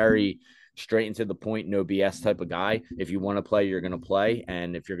he's very straight and to the point, no BS type of guy. If you want to play, you're going to play.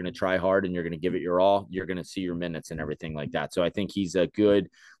 And if you're going to try hard and you're going to give it your all, you're going to see your minutes and everything like that. So I think he's a good,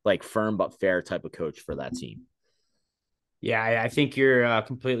 like firm but fair type of coach for that team. Yeah, I think you're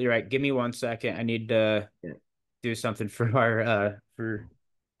completely right. Give me 1 second. I need to do something for our for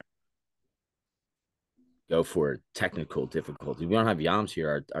go for it. Technical difficulty. We don't have Yams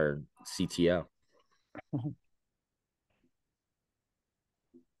here, our CTO.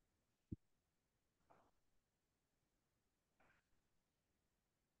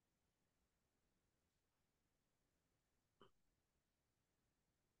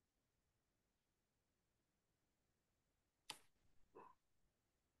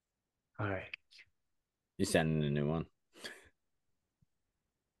 All right. You sending a new one?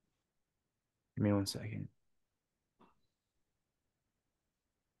 Give me 1 second.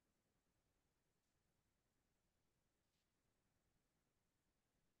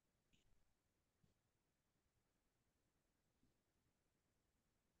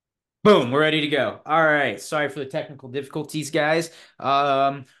 Boom, we're ready to go. All right. Sorry for the technical difficulties, guys.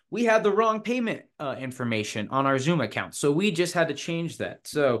 We had the wrong payment information on our Zoom account, so we just had to change that.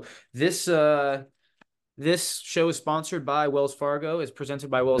 So this show is sponsored by Wells Fargo, is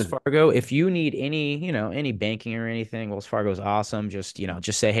presented by Wells Fargo. If you need any banking or anything, Wells Fargo is awesome. Just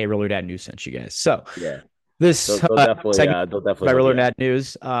say, hey, Roller Dad News sent you guys. So yeah. This they'll definitely by Roller Dad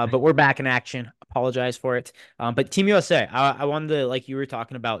News, but we're back in action. Apologize for it. But Team USA, I wanted to, like you were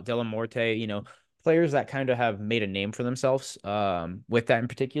talking about Della Morte, players that kind of have made a name for themselves with that in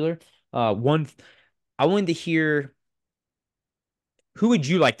particular. I wanted to hear, who would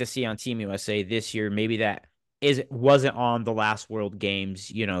you like to see on Team USA this year? Maybe that wasn't on the last World Games,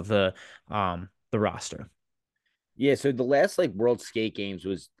 the roster. Yeah, so the last like World Skate Games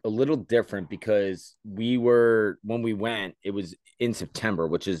was a little different because when we went, it was in September,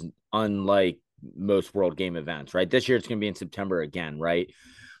 which is unlike most World Game events, right? This year it's going to be in September again, right?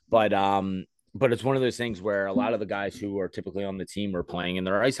 But it's one of those things where a lot of the guys who are typically on the team are playing in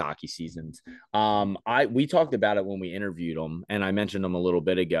their ice hockey seasons. We talked about it when we interviewed him, and I mentioned him a little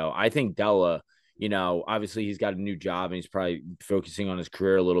bit ago. I think Della, obviously he's got a new job and he's probably focusing on his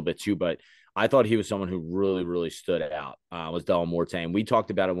career a little bit too, but I thought he was someone who really, really stood out, was Della Morte. And we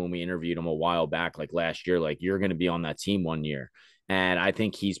talked about it when we interviewed him a while back, like last year, like you're going to be on that team one year. And I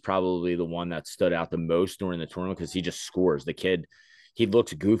think he's probably the one that stood out the most during the tournament because he just scores. The kid, he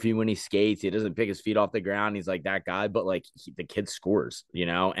looks goofy when he skates. He doesn't pick his feet off the ground. He's like that guy, but like the kid scores,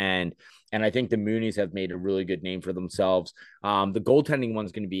 and I think the Moonies have made a really good name for themselves. The goaltending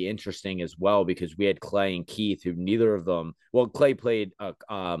one's going to be interesting as well because we had Clay and Keith, who neither of them, well, Clay played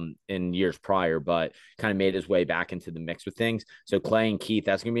in years prior, but kind of made his way back into the mix with things. So Clay and Keith,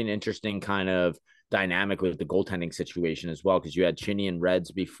 that's going to be an interesting kind of dynamic with the goaltending situation as well because you had Chinny and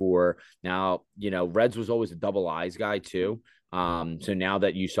Reds before. Now, Reds was always a double eyes guy too. So now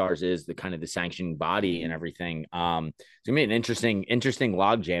that USARS is the kind of the sanctioning body and everything, it's gonna be an interesting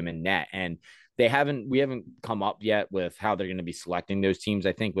logjam in net. And we haven't come up yet with how they're going to be selecting those teams.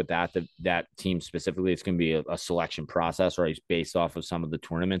 I think with that team specifically, it's going to be a selection process, right? Based off of some of the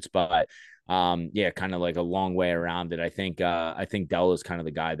tournaments, but yeah, kind of like a long way around it. I think Dell is kind of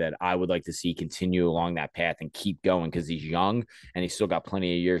the guy that I would like to see continue along that path and keep going because he's young and he's still got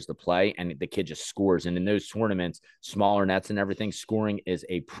plenty of years to play, and the kid just scores. And in those tournaments, smaller nets and everything, scoring is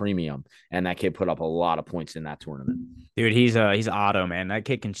a premium, and that kid put up a lot of points in that tournament. Dude, he's auto, man. That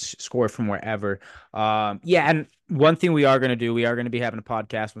kid can score from wherever. Yeah, and one thing we are going to do, we are going to be having a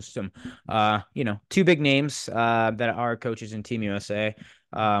podcast with some two big names that are coaches in Team USA.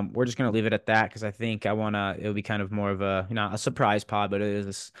 We're just going to leave it at that because I think it'll be kind of more of a surprise pod, but it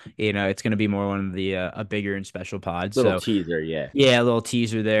is, it's going to be more one of the a bigger and special pods. Little teaser, yeah. Yeah, a little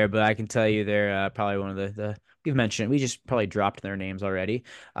teaser there, but I can tell you they're probably one of the we've mentioned. We just probably dropped their names already.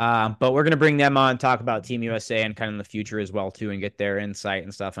 But we're going to bring them on, talk about Team USA and kind of the future as well too, and get their insight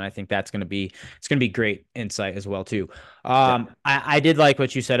and stuff. And I think it's going to be great insight as well too. I did like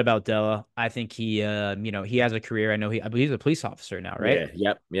what you said about Della. I think he has a career. I believe he's a police officer now, right?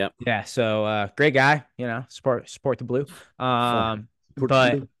 Yeah. Yep. Yeah. So, great guy, support the blue. But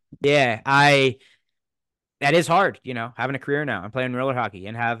blue. yeah, that is hard, having a career now and playing roller hockey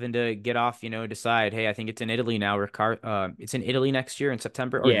and having to get off, decide, hey, I think it's in Italy now. It's in Italy next year in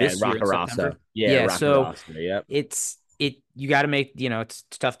September or this year in September. Yeah. So yep. You got to make, it's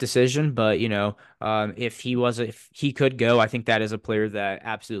a tough decision, but if he could go, I think that is a player that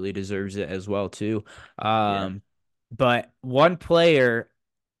absolutely deserves it as well too. But one player,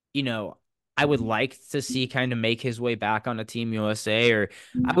 I would like to see kind of make his way back on a Team USA, or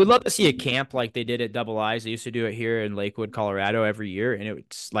I would love to see a camp like they did at Double Eyes. They used to do it here in Lakewood, Colorado every year. And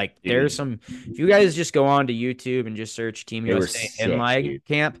it's like, if you guys just go on to YouTube and just search Team USA Inlag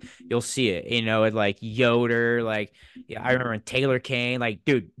camp, you'll see it, at like Yoder, like, yeah, I remember Taylor Kane, like,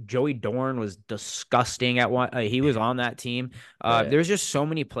 dude, Joey Dorn was disgusting at one. He was on that team. There's just so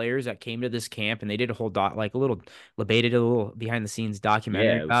many players that came to this camp and they did a whole debated a little behind the scenes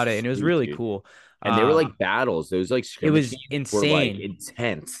documentary about it. And it was really cool. And they were like battles. Those like scrimmages, it was insane, were, like,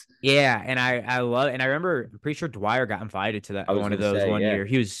 intense. Yeah, and I love it. And I remember, I'm pretty sure Dwyer got invited to one of those year.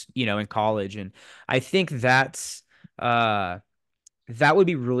 He was, in college, and I think that would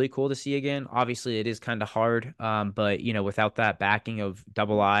be really cool to see again. Obviously, it is kind of hard, but without that backing of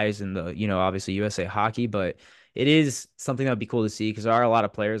Double Eyes and the obviously USA Hockey, but it is something that would be cool to see because there are a lot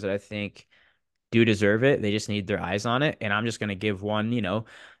of players that I think do deserve it. They just need their eyes on it. And I'm just going to give one,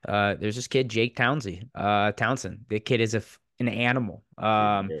 there's this kid, Jake Townsend. The kid is an animal.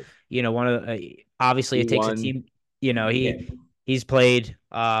 One of obviously it takes a team, he's played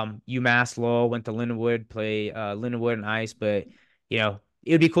UMass Lowell, went to Lindenwood, play Lindenwood and Ice, but it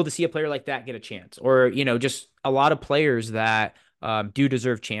would be cool to see a player like that get a chance, or just a lot of players that do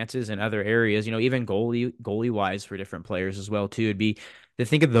deserve chances in other areas, even goalie wise for different players as well too. It'd be to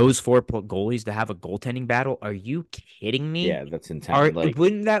think of those four goalies to have a goaltending battle. Are you kidding me? Yeah, that's intense.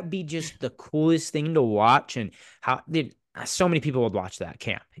 Wouldn't that be just the coolest thing to watch? And how so many people would watch that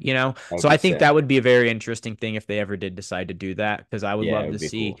camp, So I think that would be a very interesting thing if they ever did decide to do that, because I would love to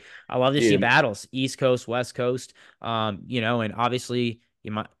see. Cool. I love to see battles, East Coast, West Coast. And obviously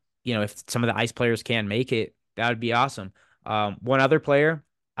you might, if some of the ice players can make it, that would be awesome. One other player,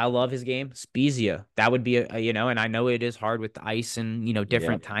 I love his game, Spezia. That would be and I know it is hard with the ice and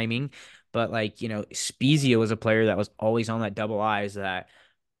different timing, but Spezia was a player that was always on that Double Eyes. That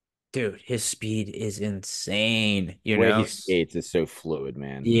dude, his speed is insane. The way he skates is so fluid,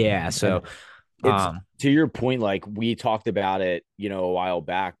 man. Yeah, so. It's to your point, like we talked about it, a while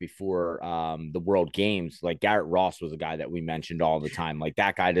back before the World Games. Like Garrett Ross was a guy that we mentioned all the time. Like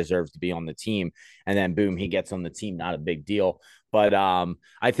that guy deserves to be on the team, and then boom, he gets on the team. Not a big deal, but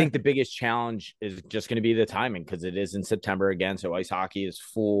I think the biggest challenge is just going to be the timing because it is in September again. So ice hockey is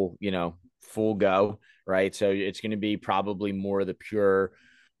full go, right? So it's going to be probably more of the pure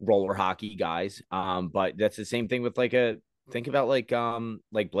roller hockey guys. But that's the same thing with think about like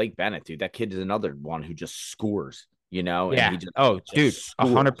Blake Bennett, dude. That kid is another one who just scores, Yeah. Dude,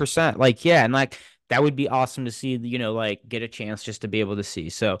 100%. And that would be awesome to see, like get a chance just to be able to see.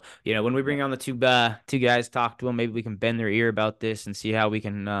 So, when we Yeah. bring on the two guys, talk to them, maybe we can bend their ear about this and see how we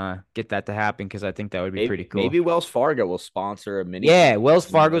can get that to happen because I think that would be Maybe pretty cool. maybe Wells Fargo will sponsor a mini Yeah, camp. Wells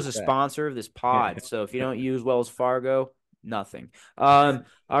Team Fargo's a USA. sponsor of this pod. So if you don't use Wells Fargo, nothing.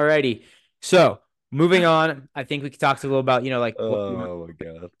 Alrighty. So moving on, I think we could talk a little about, like what we want Oh my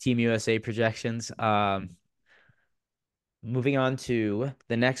god. Team USA projections. Moving on to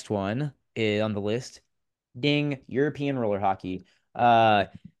the next one on the list. Ding, European roller hockey. Want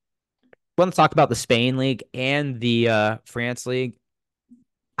to talk about the Spain league and the France league.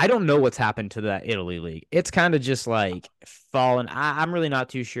 I don't know what's happened to that Italy league. It's kind of just like fallen. I'm really not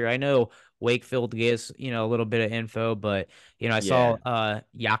too sure. I know Wakefield gives, a little bit of info, but I saw Yeah.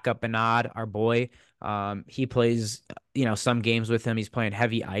 Jakob Benad, our boy. He plays, some games with him. He's playing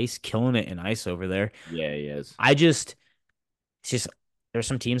heavy ice, killing it in ice over there. Yeah, he is. I just it's just there's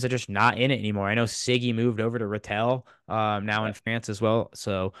some teams that are just not in it anymore. I know Siggy moved over to Rattel, now Yeah. in France as well.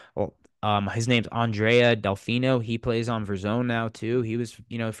 So, well, his name's Andrea Delfino. He plays on Verzone now too. He was,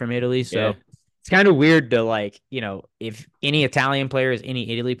 from Italy. Yeah. So it's kind of weird to like, if any Italian players, any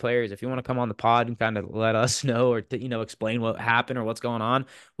Italy players, if you want to come on the pod and kind of let us know or explain what happened or what's going on,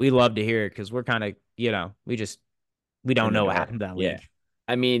 we love to hear it because we're kind of, we In don't the know what dark. happened to that Yeah. league.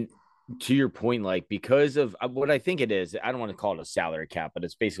 I mean, to your point, like because of what I think it is, I don't want to call it a salary cap, but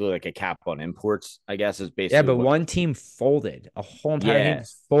it's basically like a cap on imports, I guess is Yeah, basically but what. one team folded. A whole entire team Yeah.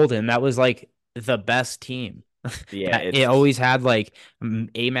 just folded, and that was like the best team. Yeah. That it always had like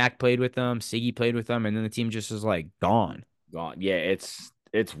Amac played with them, Siggy played with them, and then the team just was like gone. Gone. Yeah,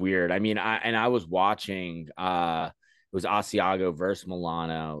 it's weird. I mean, I was watching it was Asiago versus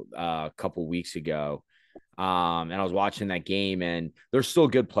Milano a couple weeks ago. And I was watching that game and there's still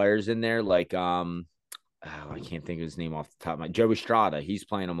good players in there like I can't think of his name off the top of my Joey Strada. He's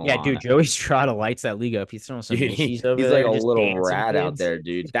playing a Yeah, Milano. dude, Joey Strada lights that league up. He's throwing some Dude, mishies over he's like there, a just little dancing rat out kids. there,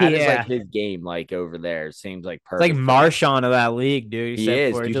 dude. That is like Yeah, his game, like over there. It seems like it's like perfect for him. Marshawn of that league, dude. He Except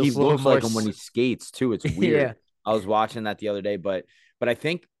is, for dude. He just a little looks more. like him when he skates too. It's weird. Yeah, I was watching that the other day, but I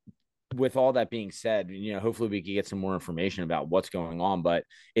think with all that being said, hopefully we can get some more information about what's going on. But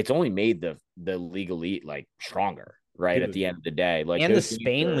it's only made the league elite like stronger, right? At dude. the end of the day, like And the those games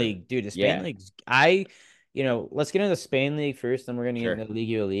Spain are, league, dude. The Spain yeah, league's let's get into the Spain league first, then we're gonna get sure, into the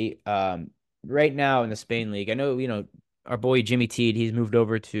League Elite. Right now in the Spain league, I know our boy Jimmy Teed. He's moved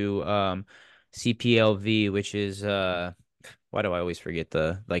over to CPLV, which is why do I always forget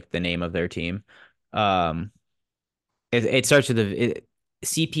the name of their team? Um, it starts with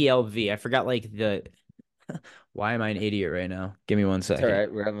CPLV. I forgot like the. Why am I an idiot right now? Give me one it's all second.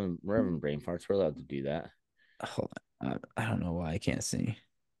 right. We're having brain farts. We're allowed to do that. Hold on. I don't know why I can't see.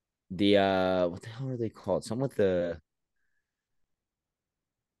 The what the hell are they called? Some with the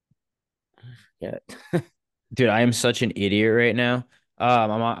yeah. Dude, I am such an idiot right now.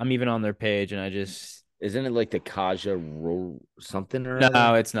 I'm even on their page, and I just Isn't it like the Kaja something or other?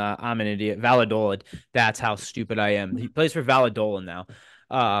 no, it's not. I'm an idiot. Valladolid. That's how stupid I am. He plays for Valladolid now.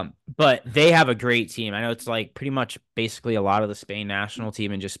 But they have a great team. I know it's like pretty much basically a lot of the Spain national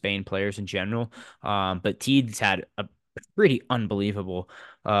team and just Spain players in general. But Teed's had a pretty unbelievable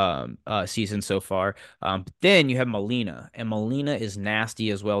season so far. But then you have Molina, and Molina is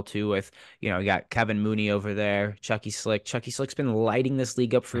nasty as well too. With you got Kevin Mooney over there, Chucky Slick. Chucky Slick's been lighting this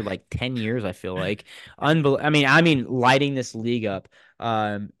league up for like 10 years. I feel like I mean, lighting this league up.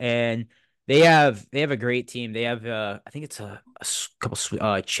 And they have a great team. They have I think it's a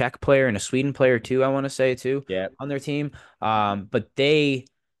couple Czech player and a Sweden player too. I want to say too Yeah. on their team. But they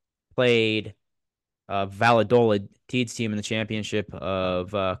played Valladolid, Teed's team in the championship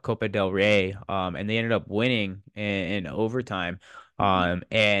of Copa del Rey, and they ended up winning in overtime.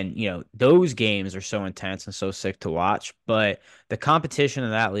 And those games are so intense and so sick to watch. But the competition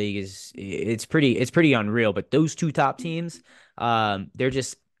in that league it's pretty unreal. But those two top teams, they're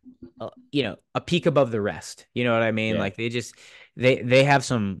just a peak above the rest. You know what I mean? Yeah. Like they have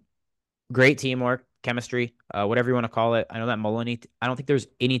some great teamwork, chemistry, whatever you want to call it. I know that Molina. I don't think there's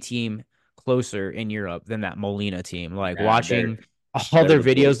any team closer in Europe than that Molina team. Like Nah, they're watching all they're their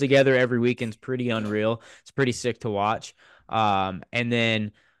the goat. videos together every weekend's pretty unreal. It's pretty sick to watch. And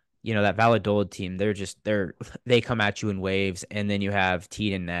then that Valladolid team, they come at you in waves, and then you have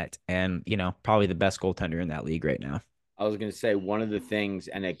Teed and Net, and probably the best goaltender in that league right now. I was gonna say one of the things,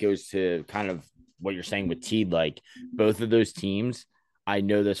 and it goes to kind of what you're saying with Teed, like both of those teams, I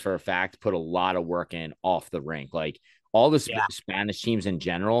know this for a fact, put a lot of work in off the rink. Like all the Yeah. Spanish teams in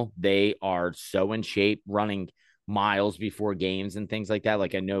general, they are so in shape, running miles before games and things like that.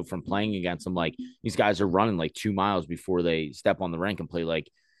 Like I know from playing against them, like these guys are running like 2 miles before they step on the rink and play like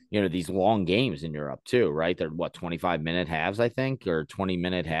these long games in Europe too, right? They're what, 25-minute halves, I think, or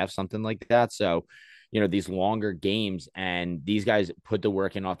 20-minute halves, something like that. So, these longer games, and these guys put the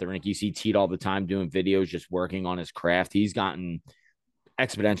work in off the rink. You see Teed all the time doing videos, just working on his craft. He's gotten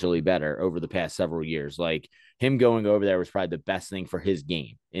exponentially better over the past several years. Like, him going over there was probably the best thing for his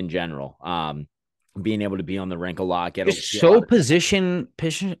game in general. Being able to be on the rink a lot, get to Just see a so lot of positionally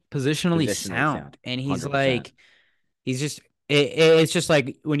positionally sound, sound, and he's 100%. like, he's just it's just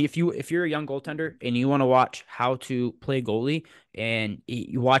like when if you're a young goaltender and you want to watch how to play goalie, and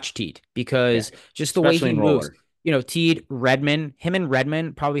you watch Teed, Yeah, because just the way especially he in moves. roller. Teed, Redmond, him and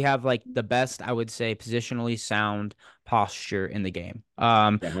Redmond probably have like the best, I would say, positionally sound posture in the game.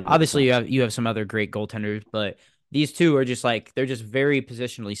 Yeah, Obviously 100%. you have some other great goaltenders, but these two are just like, they're just very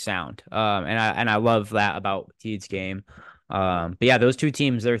positionally sound. And I love that about Teed's game. But yeah, those two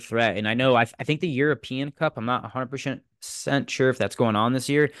teams, they're a threat. And I think the European Cup, I'm not 100% sure if that's going on this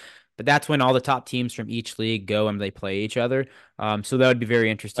year, but that's when all the top teams from each league go and they play each other. So that would be very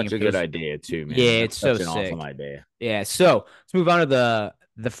interesting Such if a good those. idea too, Yeah, man. it's That's so such an awesome sick. idea. Yeah, so let's move on to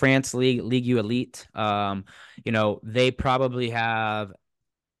the France League, Ligue U Elite. They probably have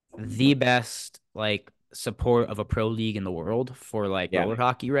the best like support of a pro league in the world for like Yeah. roller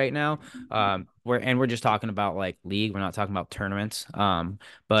hockey right now. We're just talking about like league. We're not talking about tournaments.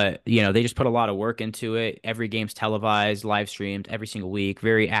 But they just put a lot of work into it. Every game's televised, live streamed every single week,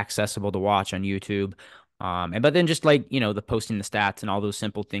 very accessible to watch on YouTube. And but then just like, the posting the stats and all those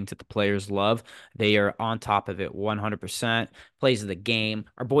simple things that the players love, they are on top of it 100%. Plays of the game.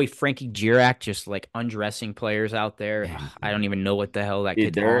 Our boy Frankie Jirac just like undressing players out there. Ugh, I don't even know what the hell that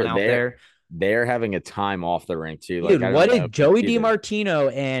Dude, kid's on out there. they're having a time off the rink too. Dude, Like, I what don't know did if you Joey see this.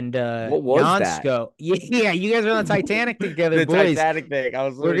 DiMartino and What was that? Jansko? Yeah, you guys are on the Titanic together, The boys. Titanic thing. I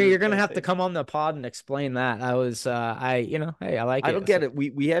was We're literally you're just gonna gonna have to say. come on the pod and explain that. Hey, I like I don't it. So, get it.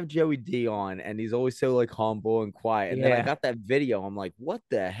 We have Joey D on, and he's always so like humble and quiet. And then I yeah, got that video. I'm like, what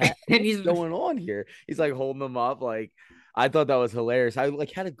the heck? and What's he's going on here? He's like holding them up. Like, I thought that was hilarious. I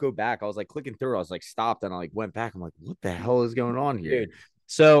like had to go back. I was like clicking through. I was like stopped, and I like went back. I'm like, what the hell is going on here? dude.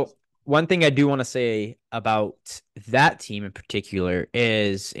 So one thing I do want to say about that team in particular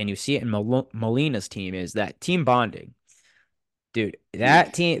is, and you see it in Molina's team, is that team bonding. Dude, that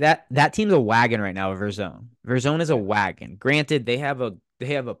Huge. team that team's a wagon right now, Verzone. Verzone is a Yeah. wagon. Granted, they have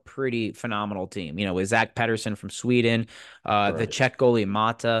a pretty phenomenal team. With Zach Pedersen from Sweden, the Right. Czech goalie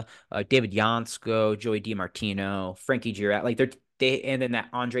Mata, David Jansko, Joey DiMartino, Frankie Girat. Like and then that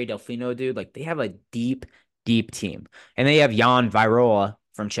Andre Delfino dude. Like, they have a deep, deep team. And they have Jan Virola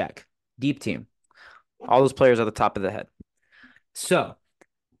from Czech. Deep team. All those players at the top of the head. So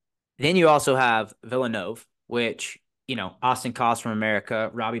then you also have Villanova, which, Austin Cost from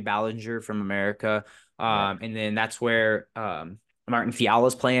America, Robbie Ballinger from America. Yeah. And then that's where Martin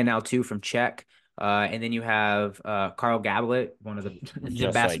Fiala's playing now too, from Czech. And then you have Carl Gablet, one of the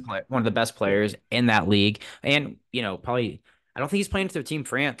Just like, one of the best yeah. players in that league. And, probably, I don't think he's playing for Team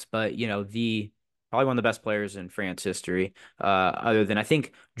France, but the probably one of the best players in France history. Other than, I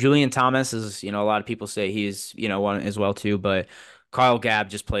think, Julian Thomas is, a lot of people say he's, one as well too, but Carl Gab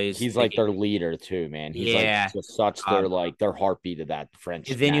just plays He's the like game. their leader too, man. He's like Yeah. just such their Um, like their heartbeat of that and French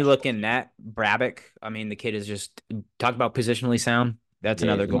then you look national in team. that Brabic. I mean, the kid is just, talk about positionally sound. That's Yeah,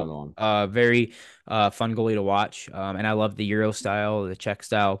 another he's goal. another one. Very fun goalie to watch. And I love the Euro style, the Czech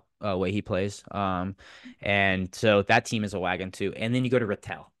style way he plays. And so that team is a wagon too. And then you go to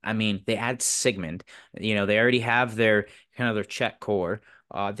Rattel. I mean, they add Sigmund. They already have their kind of their Czech core.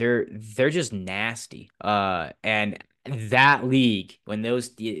 They're just nasty. And that league, when those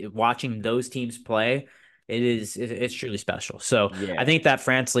watching those teams play, it's truly special. So I Yeah. think that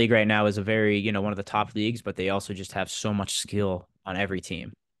France league right now is a very, one of the top leagues, but they also just have so much skill on every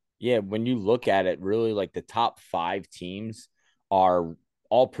team. Yeah, when you look at it, really like the top five teams are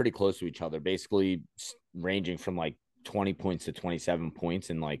all pretty close to each other, basically ranging from like 20 points to 27 points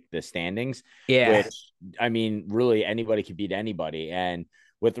in like the standings, Yeah. which I mean, really anybody could beat anybody. And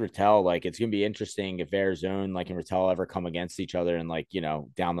with Rattel, like it's gonna be interesting if Arizona like and Rattel ever come against each other and like,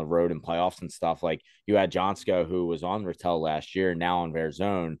 down the road in playoffs and stuff. Like you had Johnsko who was on Rattel last year, now on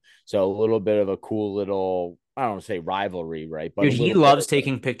Verzone. So a little bit of a cool little, I don't want to say rivalry, right? But a Dude, he little bit loves of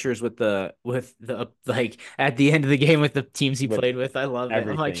taking pictures with the like at the end of the game with the teams he with played with. I love it.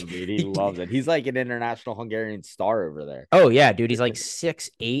 I'm like, everything, dude. He loves it. He's like an international Hungarian star over there. oh yeah, dude, he's like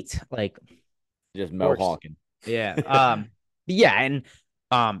 6'8", like Just horse. mohawking. Yeah. Yeah, and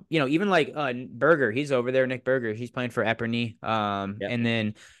even like Berger, he's over there. Nick Berger, he's playing for Epernay. Yep. And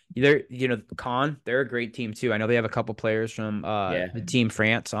then Con, they're a great team too. I know they have a couple players from Yeah. the team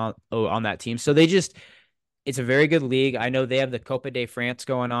France on that team. So they just It's a very good league. I know they have the Copa de France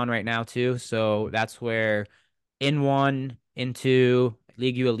going on right now too. So that's where in one, in two,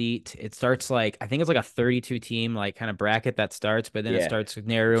 League U Elite, it starts like I think it's like a 32 team like kind of bracket that starts, but then it Yeah, starts it's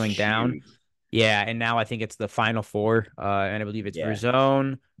narrowing down. huge. Yeah, and now I think it's the final four. And I believe it's Yeah,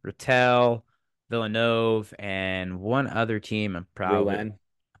 Rizone, Ratel, Villanova, and one other team. I'm probably Rouen,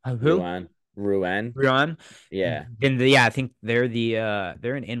 who? Rouen. Rion. Yeah, Yeah, I think they're in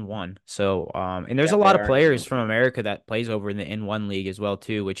N1. So and there's a yeah, they lot of are in players one. from America that plays over in the N1 league as well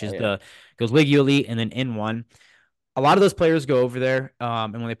too, which Oh is yeah, the goes League U Elite and then N1. A lot of those players go over there,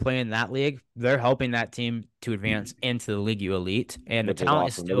 and when they play in that league, they're helping that team to advance into the League U Elite, and the which is talent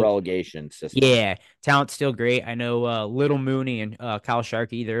is awesome. The still, relegation system. yeah, talent's still great. I know Little Mooney and Kyle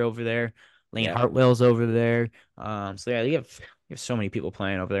Sharkey, they're over there. Lane Yeah, Hartwell's over there. So yeah, you have so many people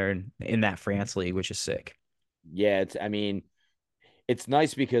playing over there in that France league, which is sick. yeah. It's I mean, it's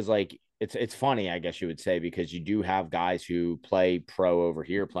nice because like it's funny, I guess you would say, because you do have guys who play pro over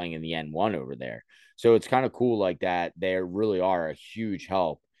here playing in the N1 over there. So it's kind of cool like that. They really are a huge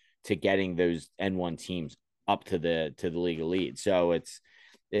help to getting those N1 teams up to the league elite. So it's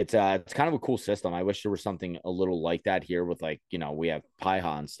kind of a cool system. I wish there was something a little like that here with like, we have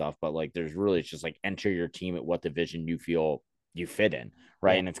Paiha and stuff, but like there's really it's just like enter your team at what division you feel you fit in,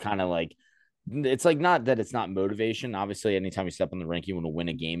 right? Yeah. And it's like not that it's not motivation. Obviously, anytime you step on the rink, you want to win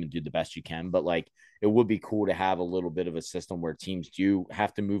a game and do the best you can. But like, it would be cool to have a little bit of a system where teams do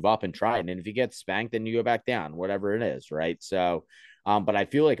have to move up and try it. And if you get spanked, then you go back down, whatever it is, right? So, but I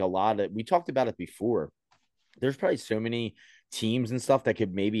feel like a lot of we talked about it before. There's probably so many teams and stuff that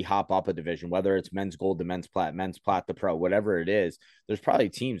could maybe hop up a division, whether it's men's gold to men's plat to pro, whatever it is. There's probably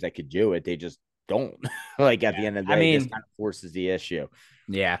teams that could do it. They just don't. Like at Yeah. the end of the I day, this mean, kind of forces the issue.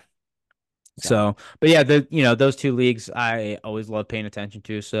 yeah. So. So, but yeah, those two leagues I always love paying attention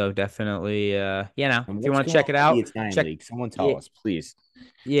to. So definitely, And if you what's want to going check on it with the out, Italian check. league? Someone Yeah, tell us, please.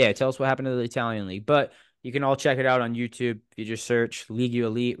 yeah. Tell us what happened to the Italian league. But you can all check it out on YouTube. If you just search League U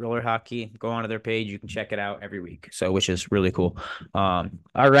Elite Roller Hockey, go onto their page. You can check it out every week. So, which is really cool.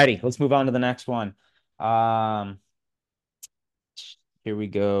 Alrighty, let's move on to the next one. Um, Here we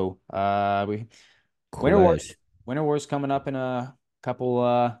go. We Winter Wars. Quiz. Winter Wars coming up in a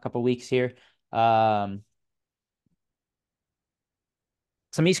couple weeks here. Um,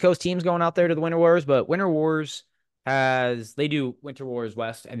 some East Coast teams going out there to the Winter Wars, but Winter Wars they do Winter Wars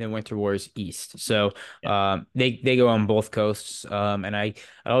West and then Winter Wars East. So Yeah. they go on both coasts. And I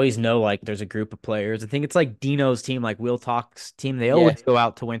always know like there's a group of players. I think it's like Dino's team, like Will Talk's team. They Yeah. always go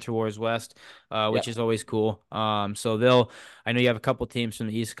out to Winter Wars West, Yeah. which is always cool. So I know you have a couple teams from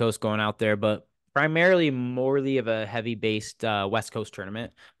the East Coast going out there, but primarily morely of a heavy based West Coast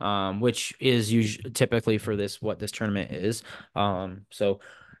tournament, which is usually typically for what this tournament is. So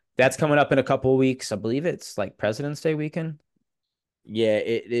that's coming up in a couple of weeks. I believe it's like President's Day weekend. Yeah,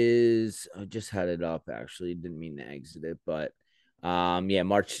 it is. I just had it up actually. Didn't mean to exit it, but yeah,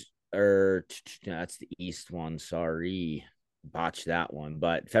 March or no, that's the East one. Sorry. Botched that one.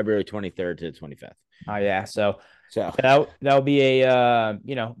 But February 23rd to the 25th. Oh yeah. So So that'll be a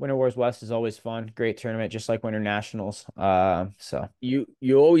Winter Wars West is always fun. Great tournament, just like Winter Nationals. So you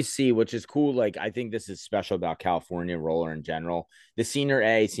always see, which is cool. Like I think this is special about California roller in general. The senior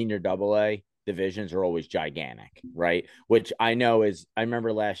A, senior double A divisions are always gigantic, right? Which I know is I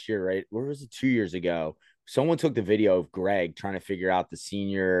remember last year, right? Where was it 2 years ago? Someone took the video of Greg trying to figure out the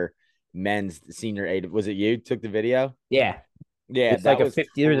senior A. Was it you took the video? yeah. Yeah, It's like that a was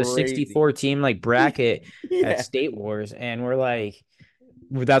 50, there's a crazy. 64 team like bracket at Yeah. State Wars, and we're like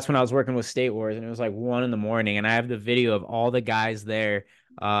that's when I was working with State Wars, and it was like 1 in the morning, and I have the video of all the guys there,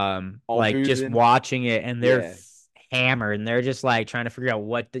 All like just boozing. watching it, and they're Yeah. hammered, and they're just like trying to figure out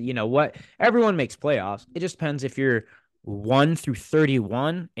what everyone makes playoffs. It just depends if you're 1 through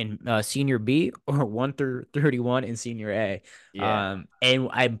 31 in Senior B or 1 through 31 in Senior A. Yeah. And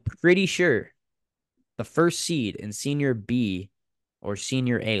I'm pretty sure the first seed in Senior B or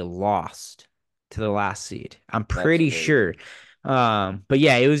Senior A lost to the last seed. I'm That's pretty sure. crazy. But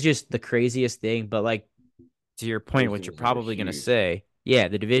yeah, it was just the craziest thing. But like to your point, Those what you're divisions are probably gonna huge. say, yeah,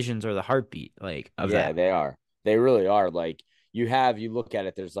 the divisions are the heartbeat like of Yeah, that. they are. They really are. Like you look at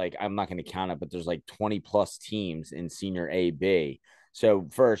it, there's like, I'm not going to count it, but there's like 20 plus teams in senior A, B. So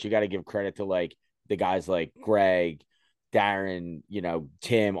first you got to give credit to like the guys like Greg, Darren,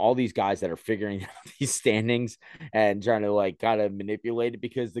 Tim, all these guys that are figuring out these standings and trying to like kind of manipulate it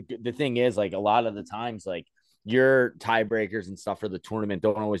because the thing is like a lot of the times like your tiebreakers and stuff for the tournament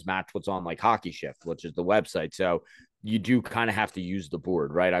don't always match what's on like Hockey Shift, which is the website. So you do kind of have to use the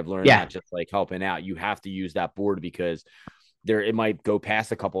board, right? I've learned Yeah. that just like helping out. You have to use that board because it might go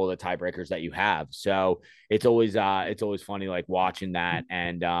past a couple of the tiebreakers that you have. So it's always funny like watching that.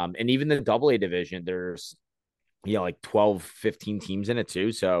 And even the double A division, there's like 12, 15 teams in it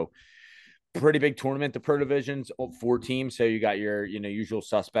too. So pretty big tournament. The pro divisions, 4 teams. So you got your, usual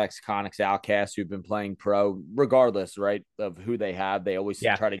suspects, Connex Outcasts, who've been playing pro regardless, right, of who they have. They always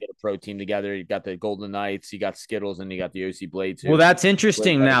Yeah. try to get a pro team together. You got the Golden Knights, you got Skittles, and you got the OC Blades, Well, who that's really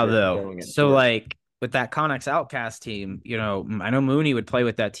interesting got a now, great though. showing in So, tour. like with that Connex Outcast team, I know Mooney would play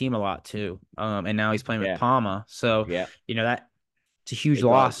with that team a lot too. And now he's playing with Yeah. Palma. So, Yeah. that it's a huge It does.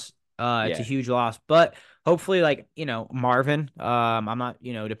 loss. It's a Yeah. huge loss. But hopefully, like, Marvin, I'm not,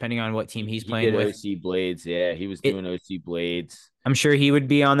 depending on what team he's He playing did with, OC Blades. Yeah. He was it doing OC Blades. I'm sure he would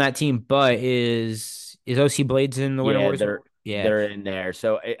be on that team. But is OC Blades in the Winter Yeah. Warriors? They're, Yeah. they're in there.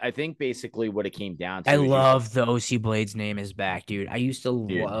 So I think basically what it came down I to is love the OC Blades name is back, dude. I used to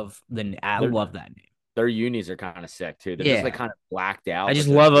dude, I their, love that name. their unis are kind of sick too. They're just like Yeah. kind of blacked I out, just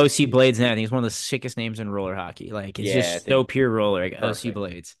but they're love kind of, OC Blades now. I think it's one of the sickest names in roller hockey. Like it's yeah, I just so think pure roller, like OC perfect.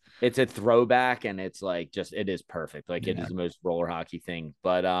 Blades. It's a throwback and it's like just it is perfect. Like it Yeah. is the most roller hockey thing.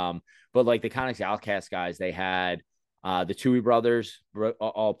 But like the Connex Outcast guys, they had the Tui brothers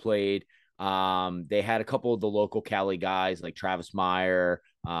all played. They had a couple of the local Cali guys like Travis Meyer,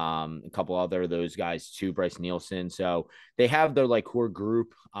 a couple other of those guys too, Bryce Nielsen. So they have their like core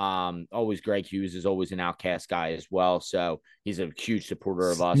group. Always Greg Hughes is always an Outcast guy as well. So he's a huge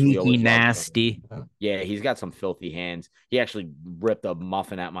supporter of us. We Sneaky always love him. nasty. Yeah, he's got some filthy hands. He actually ripped a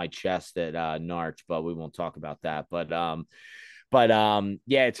muffin at my chest at Narch, but we won't talk about that. But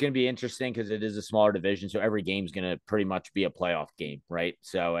yeah, it's gonna be interesting because it is a smaller division, so every game's gonna pretty much be a playoff game, right?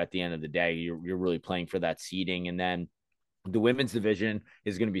 So at the end of the day, you're really playing for that seeding, and then the women's division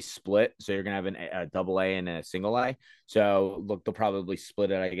is going to be split. So you're going to have a double A and a single A. So look, they'll probably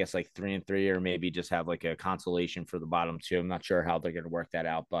split it, I guess, like 3-3, or maybe just have like a consolation for the bottom two. I'm not sure how they're going to work that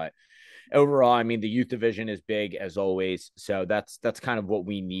out, but overall, I mean, the youth division is big as always. So that's kind of what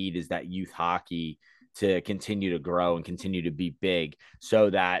we need is that youth hockey to continue to grow and continue to be big so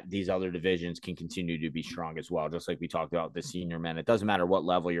that these other divisions can continue to be strong as well. Just like we talked about the senior men, it doesn't matter what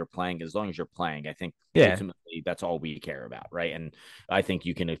level you're playing, as long as you're playing. I think Yeah. ultimately that's all we care about, right? And I think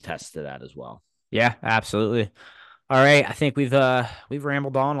you can attest to that as well. Yeah, absolutely. All right. I think we've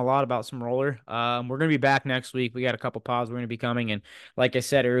rambled on a lot about some roller. We're gonna be back next week. We got a couple pods we're gonna be coming, and like I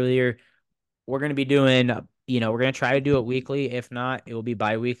said earlier, we're gonna be doing, we're gonna try to do it weekly. If not, it will be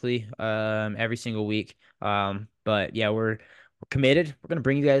bi-weekly, every single week. But yeah, we're committed. We're gonna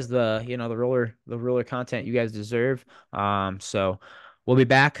bring you guys the roller content you guys deserve. So we'll be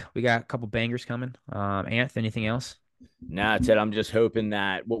back. We got a couple bangers coming. Anth, anything else? Nah, Ted, I'm just hoping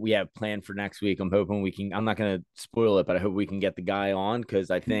that what we have planned for next week, I'm hoping we can, I'm not going to spoil it, but I hope we can get the guy on because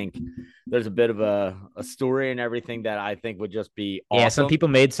I think there's a bit of a story and everything that I think would just be Yeah, some awesome. people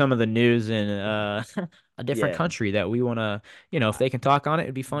made some of the news in a different Yeah. country that we want to, if they can talk on it,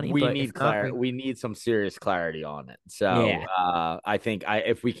 it'd be funny. We But if need not, clarity. We need some serious clarity on it. So yeah. I think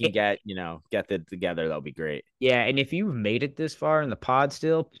if we can It- get it together, that'll be great. yeah. And if you've made it this far in the pod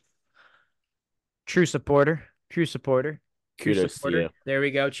still, true supporter, true supporter, true Kudos to you. supporter. There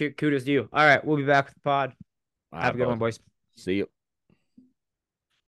we go. Kudos to you. All right. We'll be back with the pod. All Have right, a good one, boys. boys. See you.